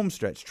in the home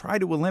stretch. Try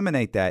to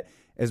eliminate that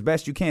as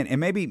best you can, and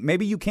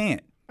maybe you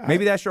can't.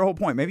 Maybe that's your whole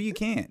point. Maybe you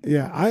can't.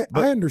 Yeah, I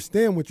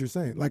understand what you're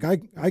saying. Like I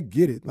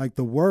get it. Like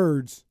the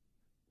words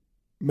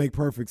make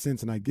perfect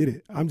sense, and I get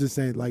it. I'm just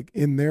saying, like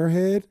in their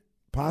head,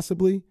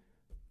 possibly.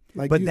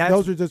 Like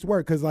those are just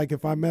words. Because like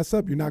if I mess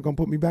up, you're not gonna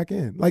put me back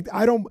in. Like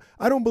I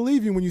don't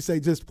believe you when you say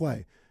just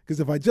play. Because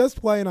if I just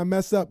play and I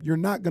mess up, you're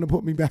not gonna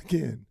put me back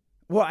in.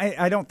 Well,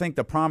 I don't think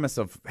the promise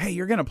of, hey,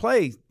 you're gonna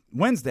play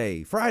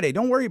Wednesday, Friday,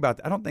 don't worry about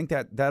that. I don't think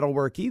that'll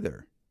work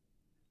either.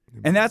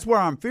 And that's where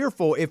I'm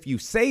fearful. If you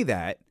say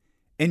that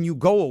and you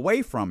go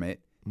away from it,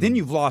 then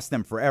you've lost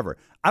them forever.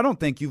 I don't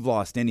think you've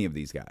lost any of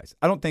these guys.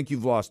 I don't think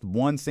you've lost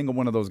one single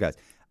one of those guys.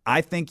 I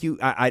think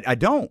I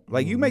don't.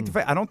 Like you make the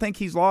fact, I don't think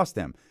he's lost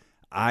them.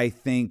 I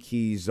think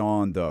he's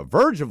on the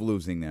verge of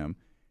losing them,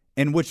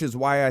 and which is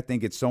why I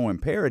think it's so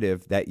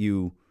imperative that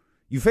you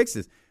fix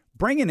this.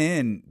 Bringing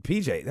in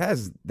PJ,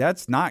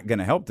 that's not going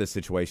to help this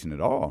situation at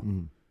all.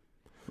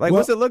 Like,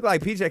 what's it look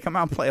like PJ come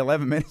out and play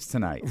 11 minutes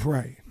tonight?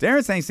 Right.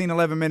 Darren ain't seen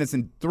 11 minutes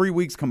in 3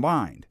 weeks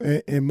combined.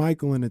 And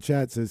Michael in the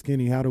chat says,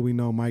 Kenny, how do we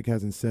know Mike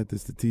hasn't said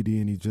this to TD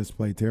and he just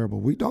played terrible?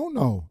 We don't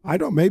know. I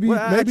don't. Maybe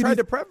I tried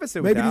to preface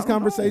it with maybe these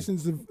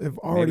conversations have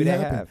already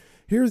happened.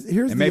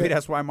 Maybe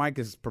that's why Mike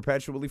is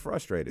perpetually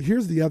frustrated.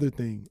 Here's the other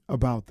thing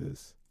about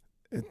this,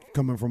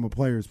 coming from a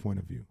player's point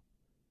of view,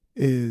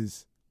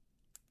 is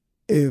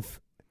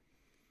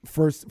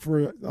for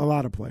a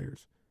lot of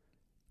players,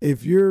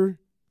 if you're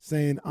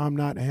saying I'm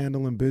not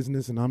handling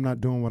business and I'm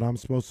not doing what I'm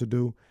supposed to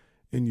do,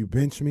 and you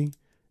bench me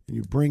and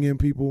you bring in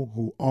people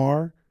who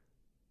are,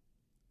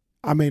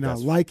 I may not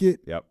like it,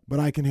 but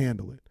I can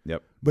handle it.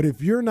 Yep. But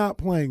if you're not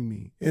playing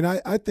me, and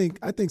I think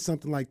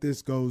something like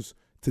this goes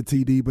to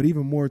TD, but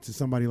even more to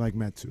somebody like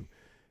Metu.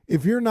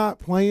 If you're not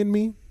playing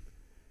me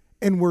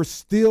and we're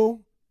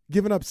still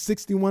giving up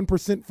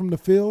 61% from the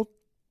field,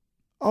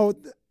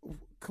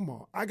 come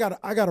on. I got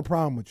a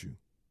problem with you.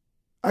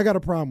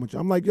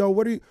 I'm like, yo,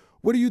 what are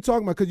you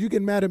talking about? Because you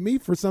get mad at me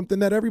for something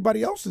that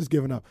everybody else is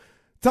giving up.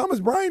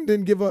 Thomas Bryant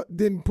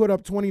didn't put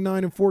up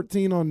 29 and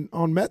 14 on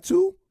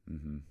Metu.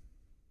 Mm-hmm.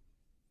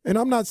 And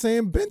I'm not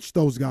saying bench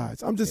those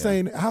guys. I'm just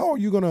saying, how are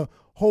you going to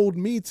hold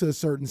me to a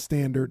certain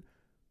standard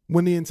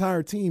when the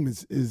entire team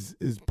is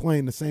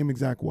playing the same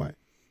exact way?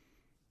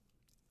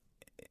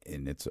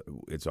 And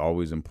it's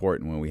always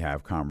important when we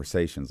have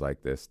conversations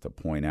like this to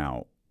point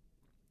out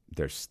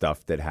there's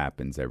stuff that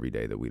happens every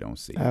day that we don't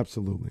see.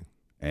 Absolutely.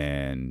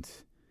 And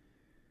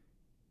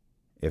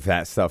if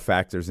that stuff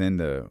factors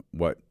into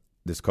what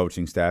this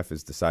coaching staff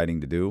is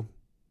deciding to do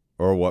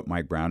or what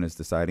Mike Brown is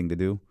deciding to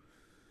do,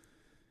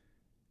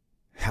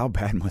 how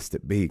bad must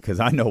it be? Because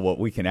I know what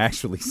we can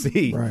actually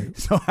see. Right.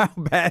 So how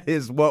bad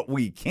is what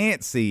we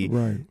can't see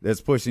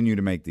that's pushing you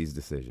to make these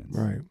decisions?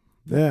 Right.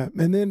 Yeah.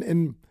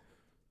 And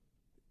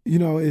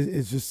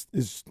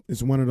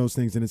it's one of those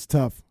things, and it's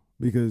tough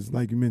because,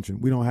 like you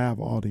mentioned, we don't have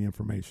all the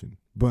information.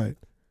 But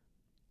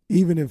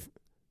even if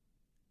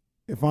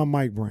if I'm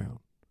Mike Brown,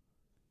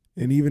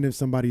 and even if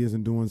somebody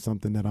isn't doing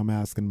something that I'm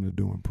asking them to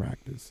do in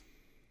practice,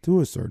 to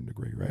a certain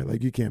degree, right?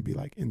 Like, you can't be,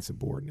 like,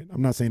 insubordinate.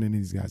 I'm not saying any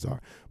of these guys are,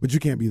 but you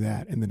can't be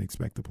that and then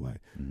expect to play.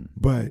 Mm-hmm.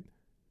 But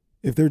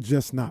if they're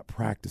just not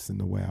practicing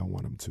the way I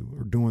want them to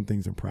or doing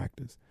things in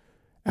practice,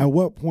 at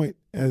what point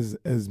as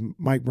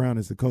Mike Brown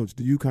as the coach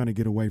do you kind of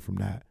get away from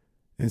that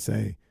and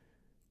say,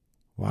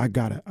 well, I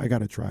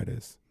gotta try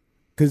this?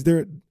 Because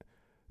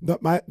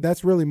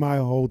that's really my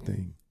whole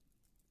thing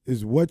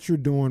is what you're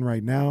doing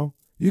right now.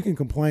 You can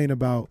complain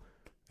about,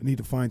 I need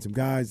to find some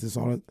guys, this,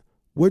 all that.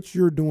 What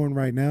you're doing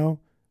right now,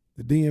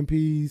 the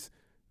DMPs,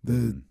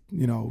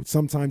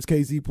 sometimes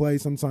KZ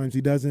plays, sometimes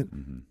he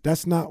doesn't.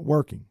 That's not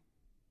working.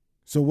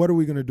 So what are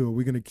we going to do? Are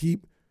we going to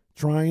keep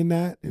trying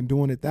that and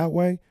doing it that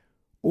way?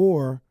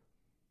 Or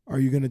are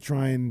you going to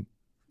try and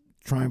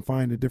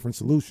find a different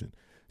solution?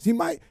 So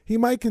he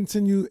might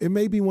continue. It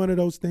may be one of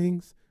those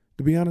things,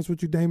 to be honest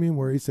with you, Damian,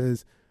 where he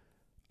says,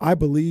 I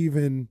believe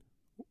in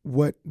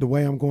the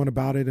way I'm going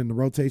about it and the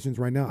rotations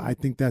right now. I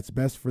think that's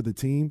best for the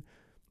team.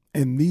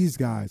 And these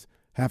guys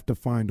have to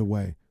find a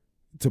way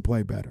to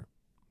play better.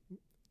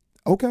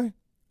 Okay.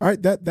 All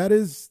right. That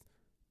is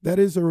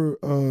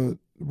a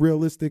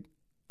realistic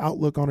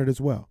outlook on it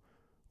as well,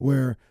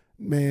 where,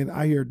 man,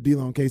 I hear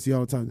D'Lo and Casey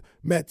all the time,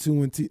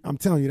 Metu and T. I'm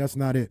telling you, that's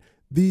not it.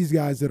 These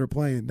guys that are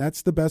playing,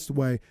 that's the best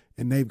way,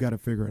 and they've got to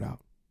figure it out.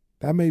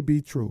 That may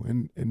be true,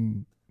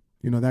 and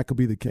that could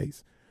be the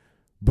case.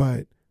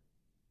 But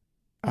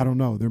I don't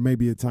know. There may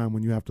be a time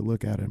when you have to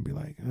look at it and be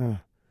like, all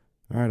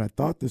right, I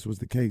thought this was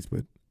the case,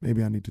 but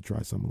maybe I need to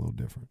try something a little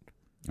different.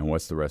 And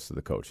what's the rest of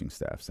the coaching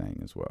staff saying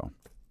as well?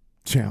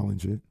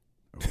 Challenge it.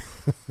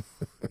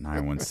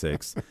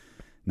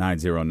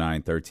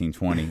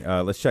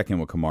 916-909-1320. Let's check in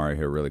with Kamara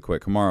here really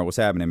quick. Kamara, what's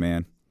happening,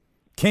 man?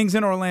 Kings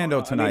in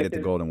Orlando tonight at the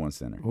Golden One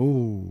Center.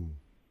 Ooh.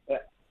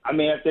 I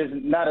mean, if there's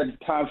not a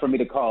time for me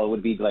to call, it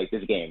would be like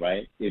this game,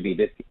 right? It would be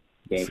this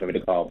game for me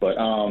to call. But,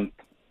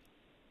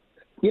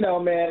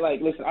 man,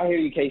 like, listen, I hear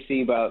you,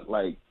 KC, about,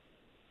 like,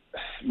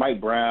 Mike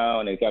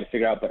Brown and got to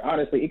figure out. But,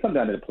 honestly, it comes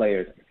down to the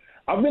players.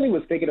 I really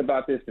was thinking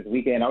about this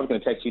weekend. I was going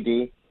to text you,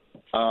 D.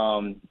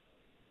 De'Aaron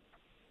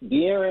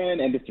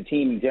and just the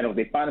team in general,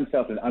 they find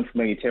themselves in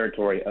unfamiliar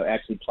territory of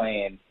actually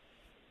playing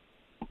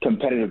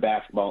competitive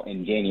basketball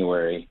in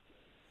January.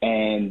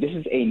 And this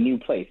is a new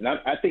place. And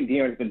I think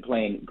De'Aaron's been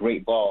playing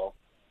great ball.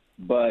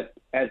 But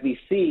as we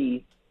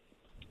see,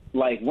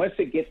 like, once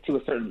it gets to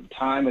a certain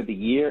time of the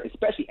year,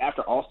 especially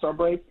after All-Star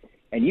break,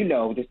 and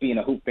just being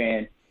a hoop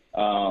fan,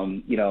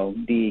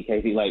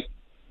 DKC, like,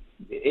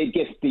 it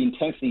gets the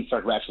intensity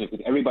starts ratcheting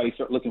because everybody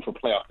start looking for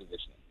playoff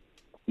positioning.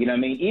 You know what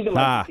I mean? Even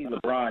like you see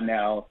LeBron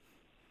now.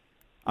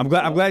 I'm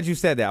glad you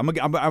said that. I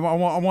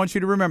want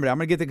you to remember that. I'm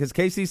gonna get that because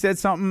KC said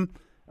something.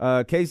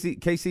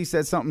 KC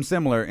said something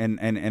similar, and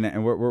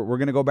we're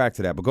gonna go back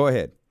to that. But go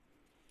ahead.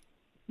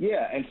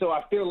 Yeah, and so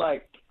I feel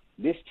like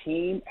this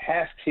team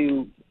has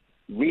to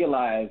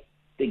realize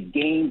the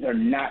games are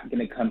not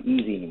going to come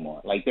easy anymore.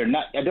 Like, they're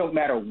not. It don't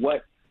matter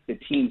what the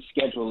team's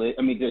schedule is.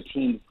 I mean, the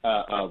team's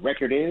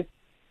record is.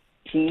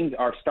 Teams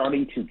are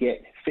starting to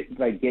get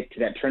to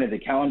that turn of the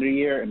calendar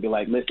year and be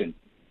like, listen,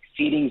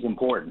 seeding's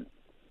important.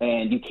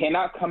 And you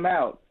cannot come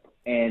out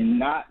and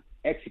not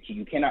execute.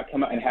 You cannot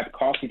come out and have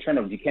costly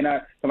turnovers. You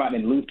cannot come out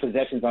and lose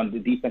possessions on the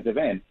defensive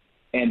end.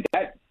 And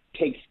that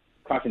takes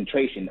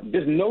concentration.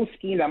 There's no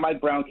scheme that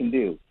Mike Brown can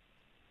do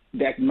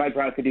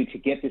to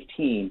get this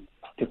team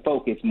to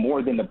focus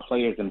more than the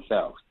players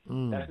themselves.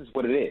 That's just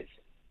what it is.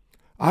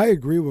 I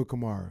agree with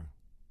Kamara.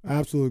 I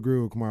absolutely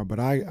agree with Kamara. But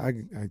I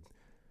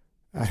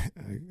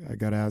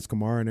got to ask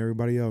Kamara and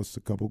everybody else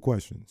a couple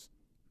questions.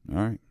 All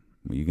right.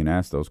 Well, you can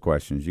ask those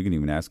questions. You can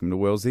even ask him to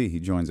Will Z. He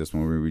joins us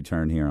when we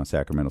return here on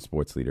Sacramento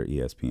Sports Leader,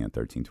 ESPN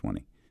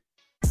 1320.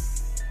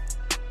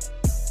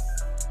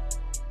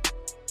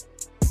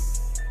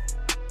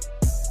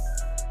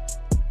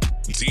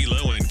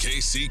 D'Lo and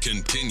KC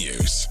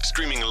continues.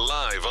 Streaming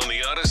live on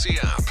the Odyssey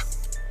app.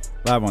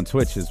 Live on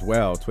Twitch as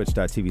well,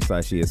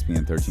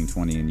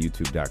 twitch.tv/ESPN1320 and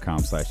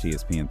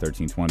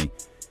youtube.com/ESPN1320.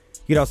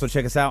 You can also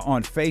check us out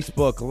on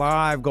Facebook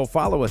Live. Go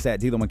follow us at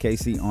D'Lo and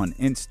KC on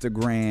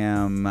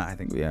Instagram. I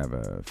think we have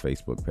a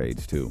Facebook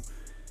page, too.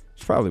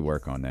 Should probably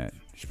work on that.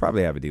 Should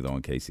probably have a D'Lo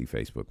and KC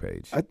Facebook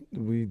page.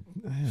 Should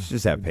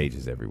just have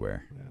pages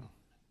everywhere. Yeah.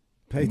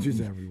 Pages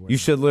everywhere. You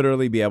should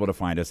literally be able to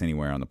find us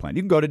anywhere on the planet.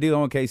 You can go to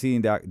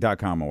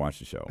DLOandKC.com and watch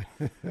the show.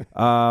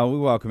 We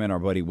welcome in our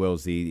buddy Will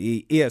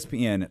Z,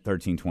 ESPN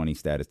 1320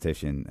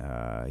 statistician.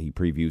 He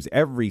previews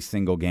every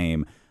single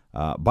game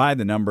by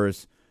the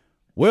numbers.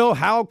 Will,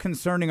 how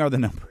concerning are the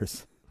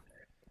numbers?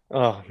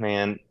 Oh,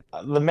 man.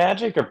 The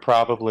Magic are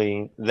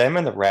probably, them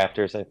and the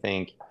Raptors, I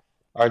think,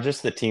 are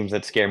just the teams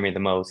that scare me the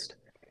most.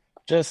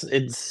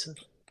 It's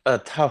a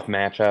tough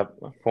matchup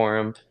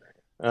for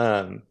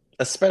them,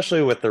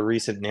 especially with the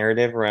recent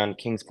narrative around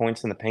Kings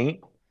points in the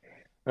paint.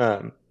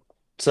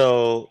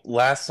 So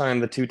last time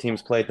the two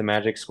teams played, the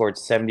Magic scored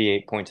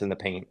 78 points in the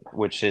paint,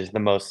 which is the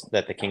most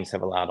that the Kings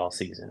have allowed all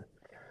season.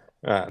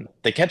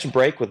 They catch a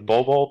break with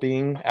Bol Bol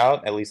being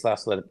out, at least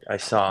last that I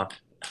saw.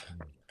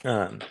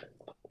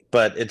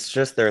 But it's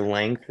just their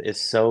length is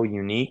so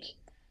unique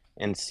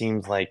and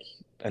seems like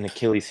an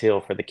Achilles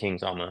heel for the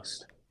Kings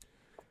almost.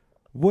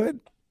 What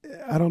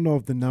I don't know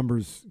if the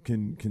numbers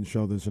can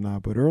show this or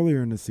not, but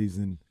earlier in the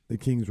season, the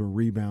Kings were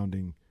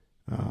rebounding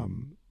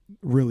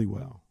really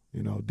well.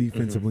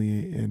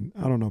 Defensively, and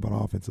I don't know about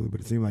offensively, but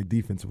it seemed like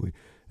defensively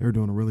they were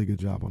doing a really good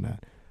job on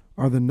that.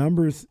 Are the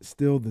numbers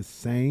still the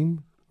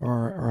same,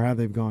 or have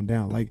they gone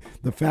down? Like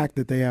the fact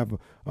that they have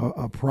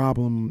a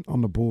problem on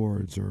the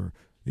boards, or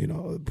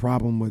a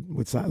problem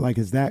with like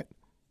is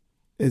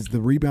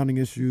the rebounding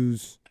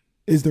issues?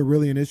 Is there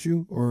really an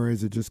issue, or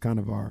is it just kind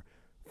of our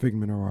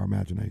figment of our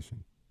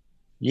imagination?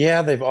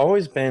 Yeah, they've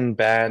always been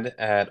bad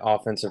at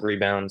offensive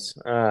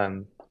rebounds.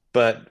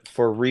 But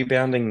for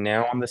rebounding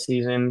now on the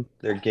season,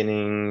 they're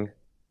getting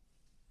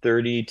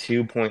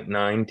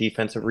 32.9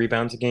 defensive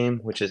rebounds a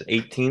game, which is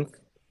 18th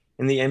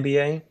in the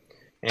NBA.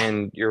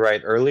 And you're right,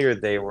 earlier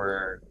they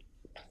were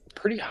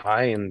pretty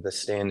high in the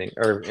standing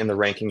or in the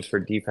rankings for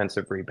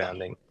defensive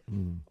rebounding.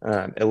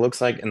 It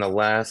looks like in the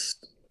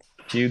last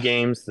few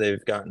games,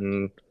 they've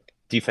gotten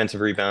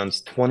defensive rebounds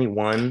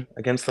 21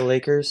 against the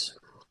Lakers,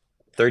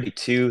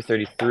 32,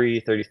 33,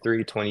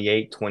 33,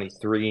 28,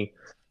 23,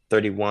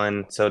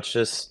 31. So it's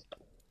just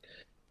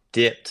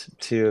dipped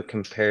to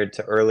compared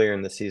to earlier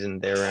in the season.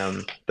 They're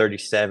around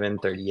 37,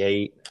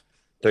 38,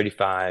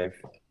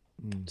 35.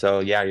 So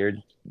yeah,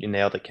 you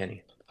nailed it,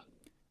 Kenny.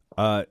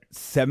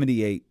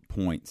 78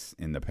 points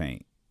in the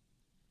paint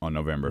on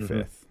November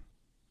 5th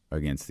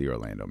against the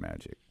Orlando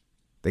Magic.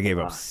 They gave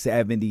up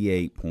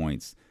 78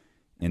 points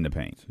in the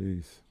paint.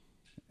 Jeez.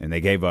 And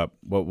they gave up,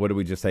 what did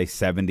we just say,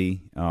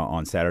 70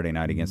 on Saturday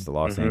night against the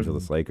Los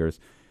Angeles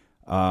Lakers.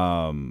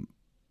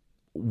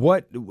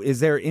 What is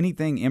there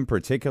anything in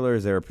particular?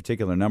 Is there a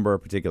particular number, a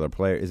particular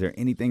player? Is there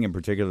anything in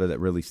particular that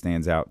really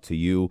stands out to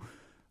you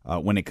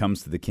when it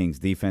comes to the Kings'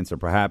 defense, or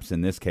perhaps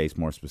in this case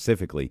more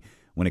specifically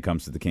when it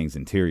comes to the Kings'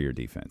 interior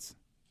defense?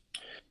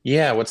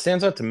 Yeah, what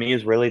stands out to me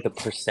is really the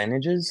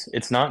percentages.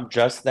 It's not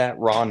just that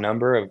raw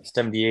number of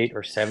 78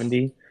 or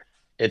 70.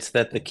 It's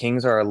that the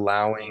Kings are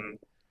allowing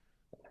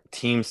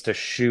teams to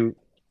shoot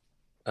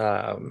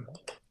in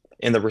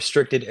the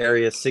restricted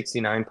area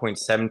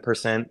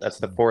 69.7%. That's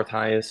the fourth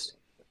highest.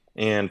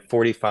 And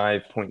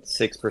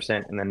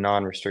 45.6% in the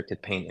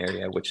non-restricted paint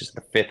area, which is the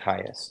fifth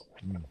highest.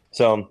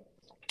 So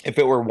if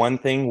it were one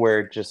thing where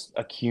it just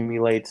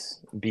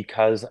accumulates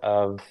because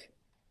of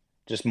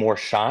just more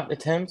shot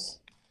attempts,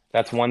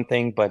 that's one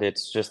thing, but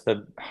it's just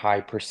the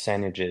high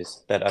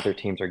percentages that other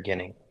teams are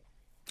getting.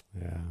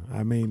 Yeah,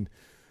 I mean,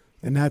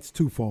 and that's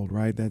twofold,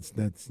 right? That's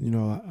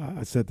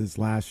I said this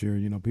last year.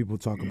 People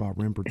talk about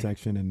rim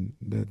protection, and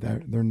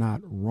they're not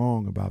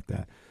wrong about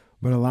that.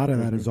 But a lot of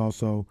that is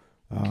also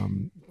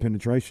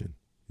penetration,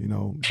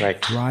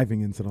 right.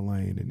 Driving into the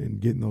lane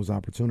and getting those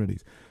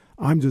opportunities.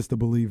 I'm just a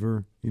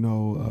believer,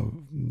 of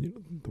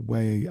the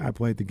way I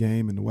played the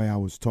game and the way I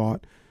was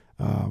taught.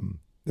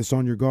 It's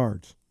on your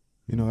guards,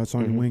 that's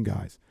on your wing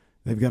guys.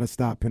 They've got to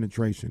stop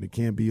penetration. It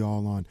can't be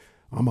all on,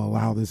 I'm going to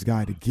allow this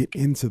guy to get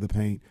into the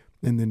paint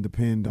and then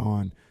depend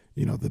on,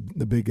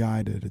 the big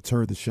guy to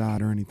deter the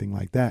shot or anything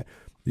like that.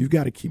 You've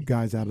got to keep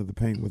guys out of the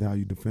paint with how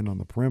you defend on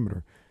the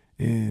perimeter.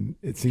 And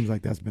it seems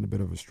like that's been a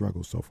bit of a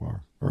struggle so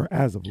far, or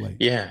as of late.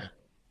 Yeah.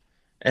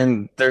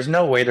 And there's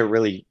no way to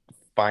really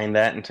find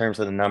that in terms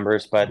of the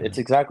numbers, but it's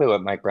exactly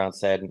what Mike Brown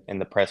said in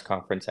the press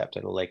conference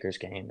after the Lakers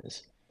game,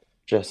 is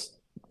just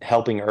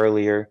helping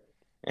earlier.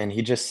 And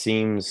he just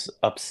seems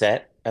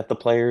upset at the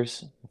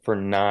players for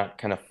not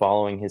kind of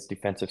following his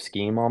defensive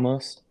scheme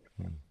almost.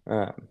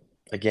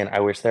 Again, I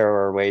wish there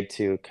were a way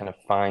to kind of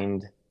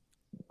find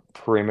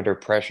perimeter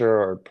pressure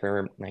or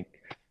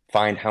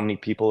find how many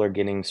people are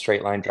getting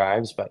straight line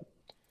drives, but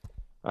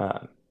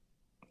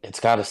it's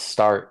got to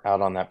start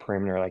out on that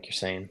perimeter, like you're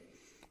saying.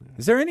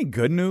 Is there any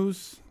good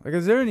news? Like,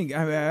 is there any?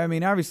 I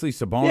mean, obviously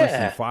Sabonis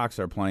and Fox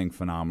are playing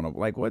phenomenal.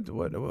 Like, what's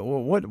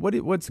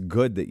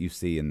good that you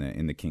see in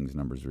the Kings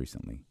numbers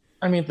recently?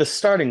 I mean, the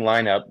starting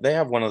lineup, they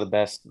have one of the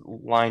best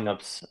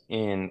lineups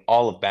in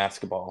all of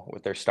basketball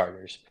with their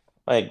starters.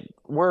 Like,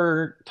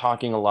 we're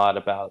talking a lot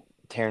about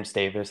Terrence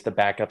Davis, the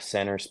backup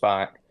center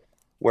spot,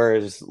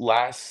 whereas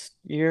last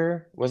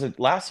year, was it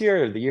last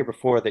year or the year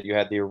before that you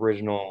had the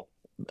original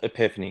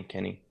epiphany,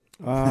 Kenny?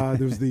 There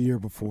was the year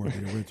before,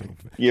 the original.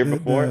 Year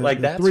before?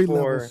 That's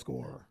three-level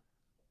scorer.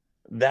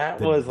 That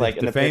was like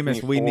the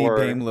famous "We need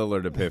Dame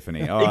Lillard"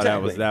 epiphany. Oh,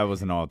 exactly. that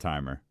was an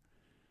all-timer.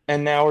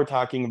 And now we're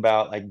talking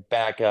about like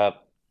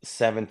backup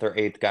 7th or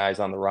 8th guys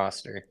on the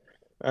roster.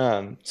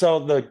 So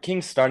the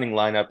Kings starting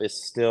lineup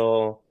is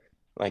still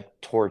like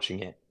torching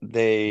it.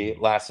 They,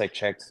 last I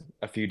checked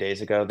a few days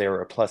ago, they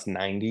were a plus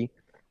 90,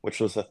 which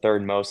was the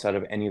third most out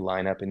of any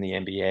lineup in the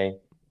NBA.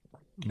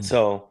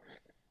 So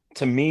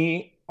to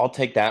me, I'll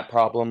take that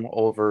problem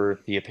over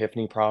the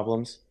epiphany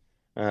problems.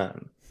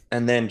 And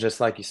then just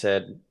like you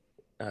said,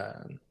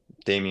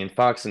 Damian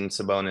Fox and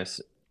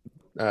Sabonis,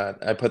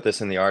 I put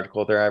this in the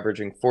article, they're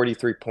averaging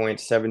 43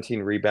 points,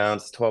 17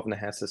 rebounds, 12 and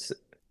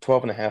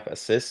a half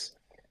assists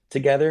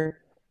together.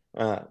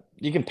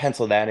 You can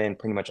pencil that in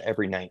pretty much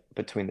every night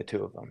between the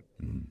two of them.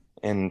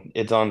 And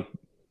it's on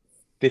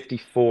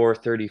 54,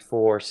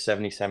 34,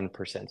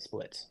 77%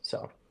 splits.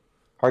 So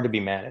hard to be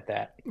mad at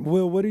that.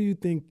 Well, what do you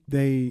think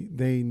they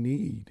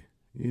need,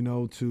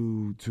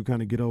 to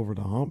kind of get over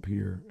the hump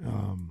here?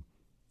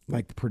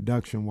 Like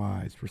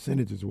production-wise,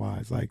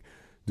 percentages-wise, like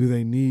do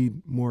they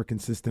need more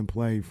consistent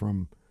play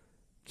from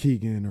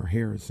Keegan or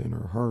Harrison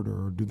or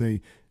Herter, or do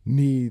they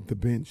need the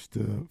bench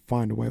to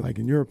find a way? Like,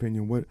 in your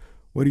opinion, what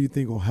do you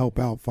think will help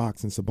out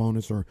Fox and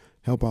Sabonis or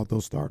help out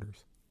those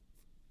starters?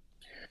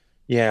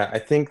 Yeah, I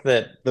think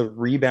that the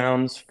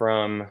rebounds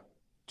from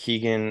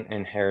Keegan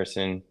and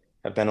Harrison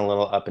have been a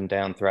little up and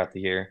down throughout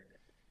the year.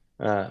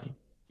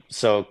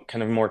 So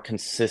kind of more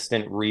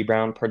consistent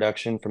rebound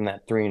production from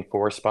that 3 and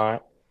 4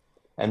 spot.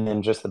 And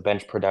then just the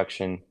bench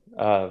production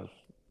of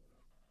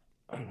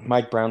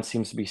Mike Brown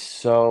seems to be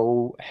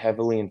so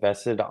heavily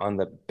invested on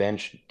the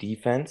bench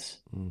defense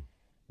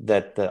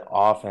that the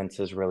offense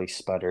has really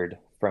sputtered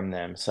from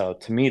them. So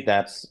to me,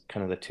 that's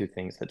kind of the two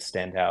things that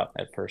stand out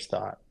at first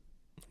thought.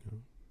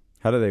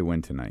 How do they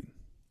win tonight?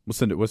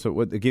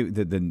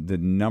 The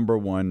number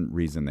one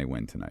reason they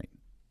win tonight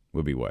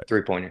would be what?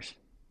 3-pointers.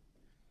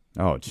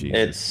 Oh, geez.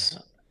 It's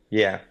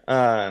yeah.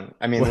 I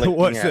mean, what's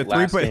looking the at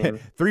last game,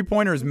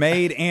 3-pointers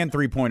made and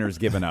 3-pointers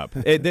given up?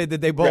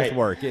 They both Right.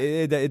 work.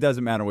 It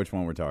doesn't matter which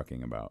one we're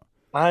talking about.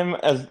 I'm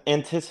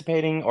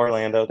anticipating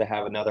Orlando to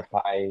have another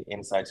high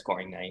inside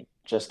scoring night,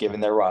 just given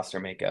their roster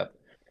makeup.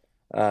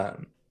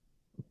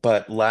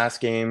 But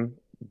last game,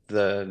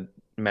 the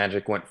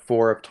Magic went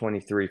 4 of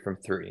 23 from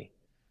 3,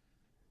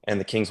 and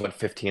the Kings went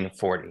 15 of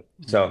 40.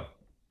 So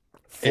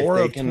 4 if of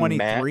they can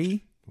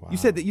 23. You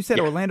said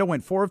Yeah. Orlando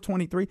went 4 of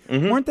 23.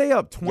 Mhm. Weren't they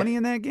up 20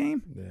 in that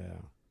game?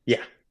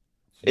 Yeah,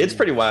 it's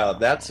pretty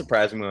wild. That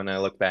surprised me when I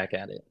look back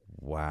at it.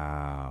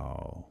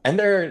 Wow. And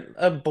they're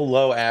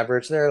below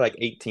average. They're like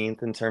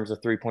 18th in terms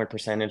of 3-point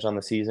percentage on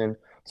the season.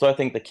 So I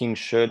think the Kings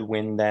should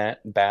win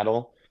that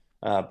battle.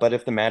 But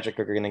if the Magic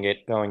are going to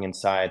get going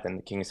inside, then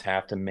the Kings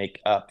have to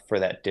make up for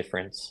that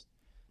difference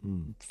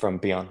from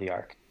beyond the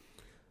arc.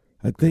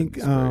 I think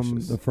Goodness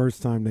gracious. the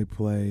first time they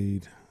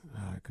played,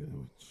 I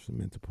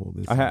meant to pull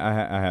this. I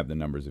have the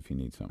numbers if you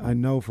need some. I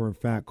know for a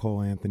fact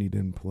Cole Anthony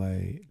didn't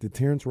play. Did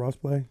Terrence Ross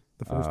play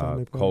the first time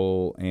they played?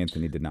 Cole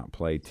Anthony did not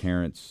play.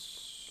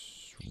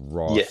 Terrence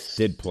Ross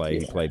did play.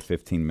 He played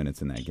 15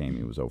 minutes in that game.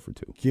 He was 0 for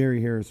 2.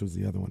 Gary Harris was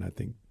the other one I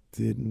think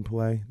didn't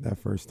play that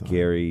first time.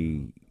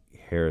 Gary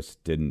Harris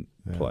didn't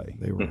play.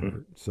 They were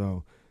hurt.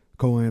 So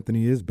Cole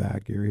Anthony is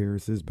back. Gary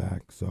Harris is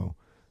back. So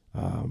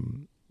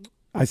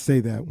I say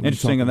that. When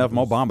Interesting enough,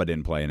 Mo Bamba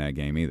didn't play in that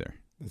game either.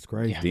 That's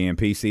crazy.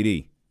 DMP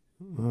CD.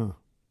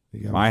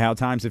 My, how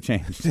times have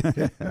changed.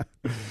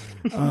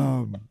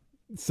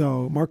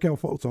 So Markelle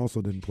Fultz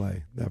also didn't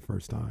play that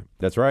first time.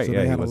 That's right. So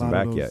Yeah, he wasn't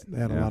back yet. They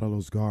had a lot of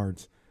those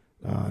guards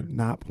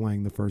not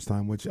playing the first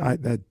time, which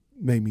that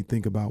made me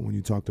think about when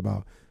you talked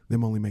about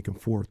them only making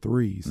 4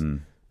 threes.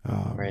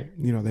 Right.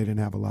 They didn't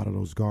have a lot of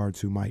those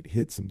guards who might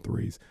hit some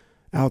threes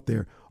out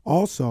there.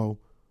 Also,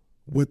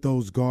 with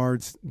those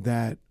guards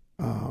that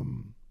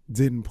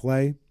didn't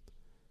play,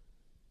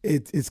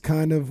 it's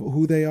kind of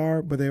who they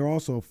are, but they're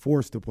also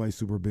forced to play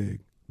super big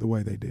the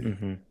way they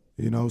did.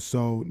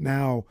 So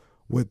now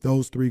with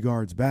those 3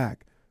 guards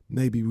back,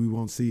 maybe we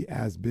won't see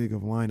as big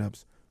of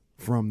lineups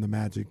from the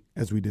Magic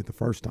as we did the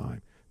first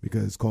time,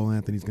 because Cole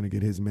Anthony's going to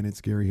get his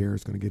minutes, Gary Harris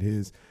is going to get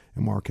his,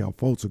 and Markelle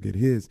Fultz will get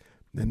his,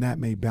 and that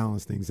may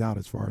balance things out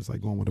as far as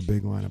like going with a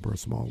big lineup or a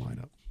small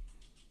lineup.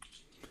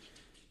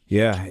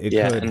 Yeah, it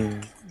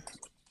could.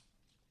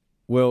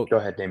 Well, go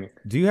ahead, Damien.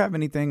 Do you have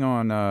anything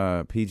on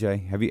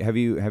PJ?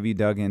 Have you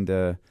dug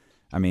into?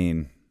 I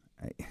mean,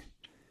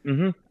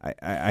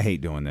 I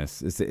hate doing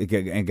this.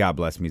 And God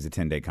bless me, he's a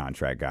 10-day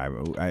contract guy.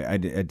 I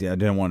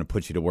didn't want to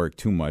put you to work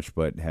too much,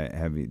 but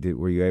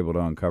were you able to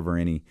uncover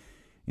any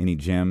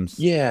gems?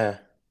 Yeah.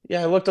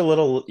 I looked a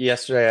little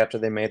yesterday after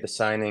they made the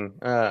signing.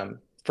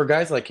 For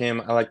guys like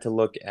him, I like to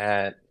look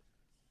at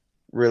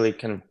really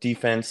kind of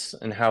defense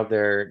and how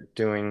they're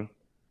doing.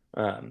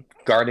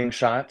 Guarding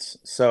shots.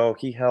 So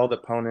he held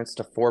opponents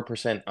to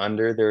 4%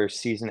 under their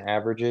season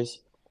averages.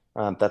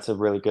 That's a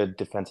really good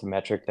defensive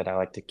metric that I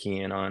like to key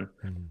in on.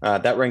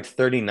 That ranked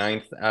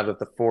 39th out of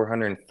the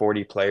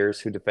 440 players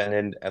who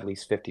defended at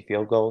least 50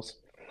 field goals.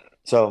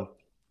 So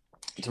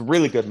it's a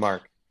really good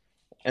mark.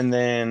 And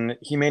then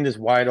he made his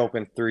wide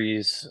open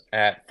threes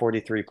at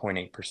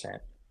 43.8%.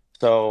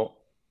 So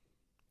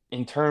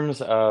in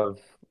terms of,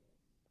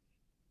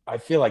 I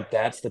feel like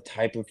that's the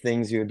type of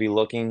things you would be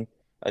looking.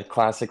 A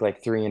classic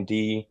like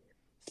 3-and-D,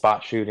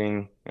 spot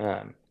shooting,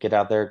 get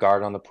out there,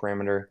 guard on the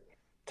perimeter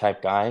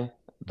type guy.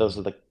 Those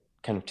are the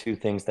kind of 2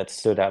 things that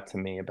stood out to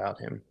me about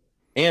him.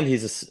 And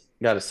he's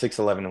got a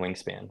 6'11"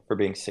 wingspan for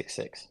being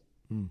 6'6".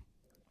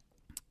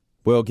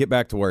 Well, get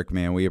back to work,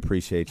 man. We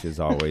appreciate you as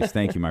always.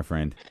 Thank you, my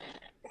friend.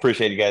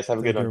 Appreciate you guys. Have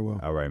a good one. Well.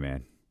 All right,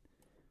 man.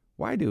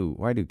 Why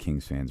do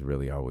Kings fans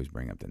really always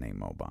bring up the name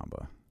Mo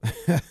Bamba?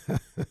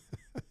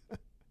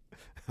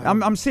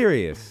 I'm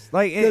serious.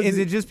 Like, is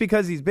it just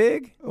because he's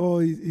big? Oh,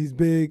 he's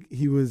big.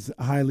 He was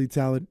highly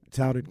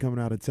touted coming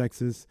out of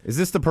Texas. Is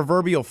this the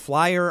proverbial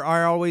flyer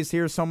I always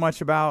hear so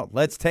much about?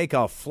 Let's take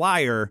a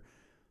flyer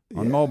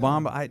on Mo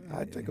Bamba.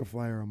 I'd take a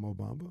flyer on Mo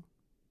Bamba.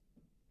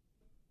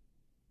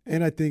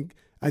 And I think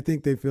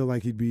they feel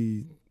like he'd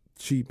be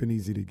cheap and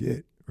easy to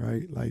get,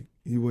 right? Like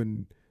he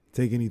wouldn't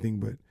take anything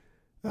but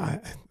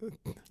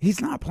he's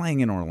not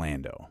playing in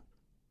Orlando.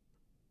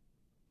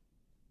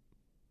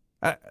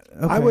 Okay.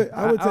 I would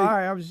take.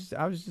 I was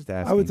just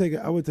asking.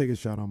 I would take a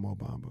shot on Mo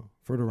Bamba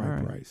for the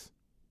right price.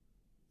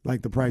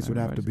 Like the price would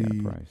have to be,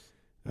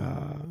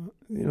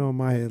 in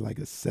my head, like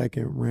a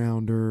second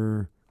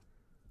rounder,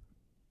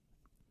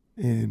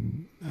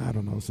 and I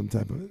don't know, some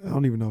type of. I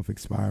don't even know if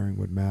expiring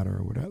would matter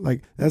or whatever.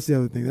 Like that's the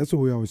other thing. That's what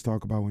we always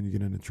talk about when you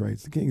get into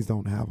trades. The Kings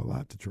don't have a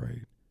lot to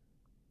trade.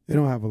 They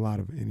don't have a lot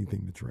of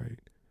anything to trade.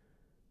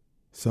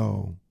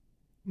 So,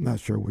 I'm not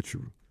sure what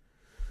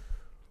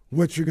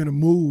you're going to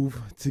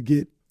move to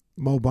get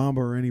Mo Bamba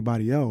or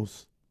anybody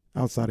else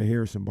outside of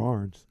Harrison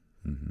Barnes.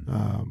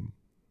 Mm-hmm.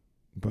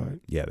 But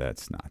yeah,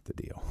 that's not the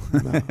deal.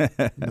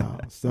 No.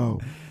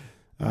 So,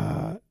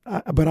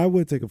 but I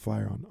would take a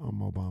flyer on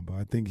Mo Bamba.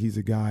 I think he's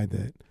a guy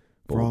that,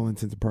 for all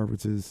intents and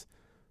purposes,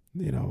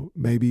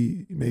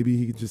 maybe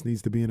he just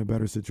needs to be in a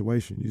better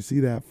situation. You see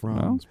that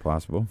from it's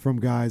possible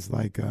from guys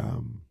like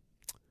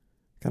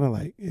kind of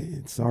like,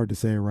 it's hard to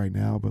say it right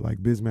now, but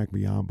like Bismack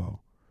Biyombo,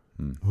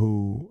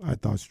 who I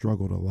thought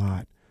struggled a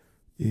lot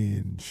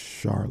in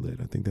Charlotte.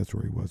 I think that's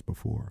where he was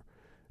before,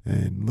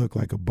 and looked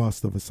like a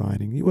bust of a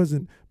signing. He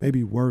wasn't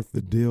maybe worth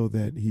the deal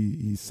that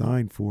he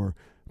signed for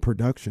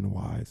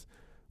production-wise,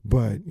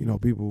 but,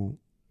 people,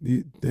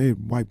 they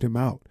wiped him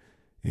out.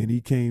 And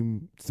he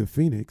came to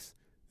Phoenix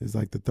as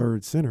like the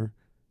third center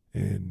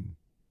and,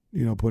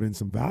 put in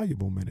some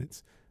valuable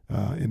minutes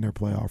in their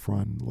playoff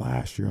run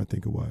last year, I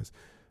think it was.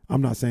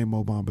 I'm not saying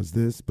Mo Bamba's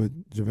this,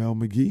 but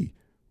JaVale McGee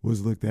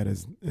was looked at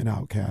as an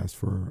outcast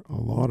for a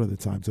lot of the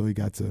time till he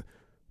got to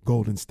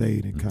Golden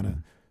State and kind of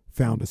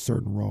found a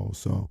certain role.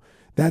 So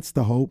that's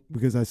the hope,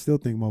 because I still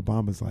think Mo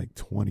Bamba's like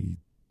 20.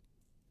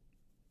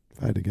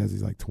 If I had to guess,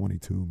 he's like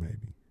 22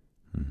 maybe.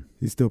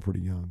 He's still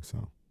pretty young,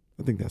 so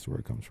I think that's where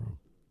it comes from.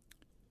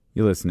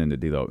 You're listening to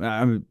D-Lo.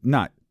 I'm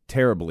not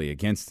terribly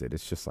against it.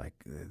 It's just like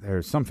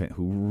there's some fans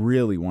who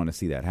really want to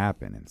see that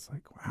happen, and it's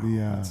like,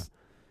 wow.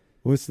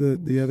 What's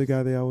the other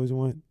guy they always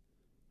want?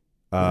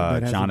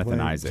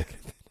 Jonathan Isaac,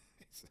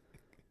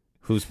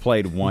 who's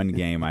played one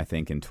game, I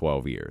think, in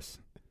 12 years.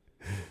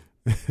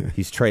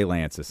 He's Trey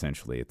Lance,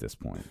 essentially, at this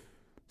point.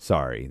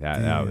 Sorry.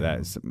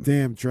 That's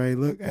Damn, Trey.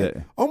 Look.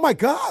 Oh, my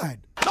God.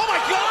 Oh, my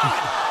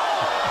God!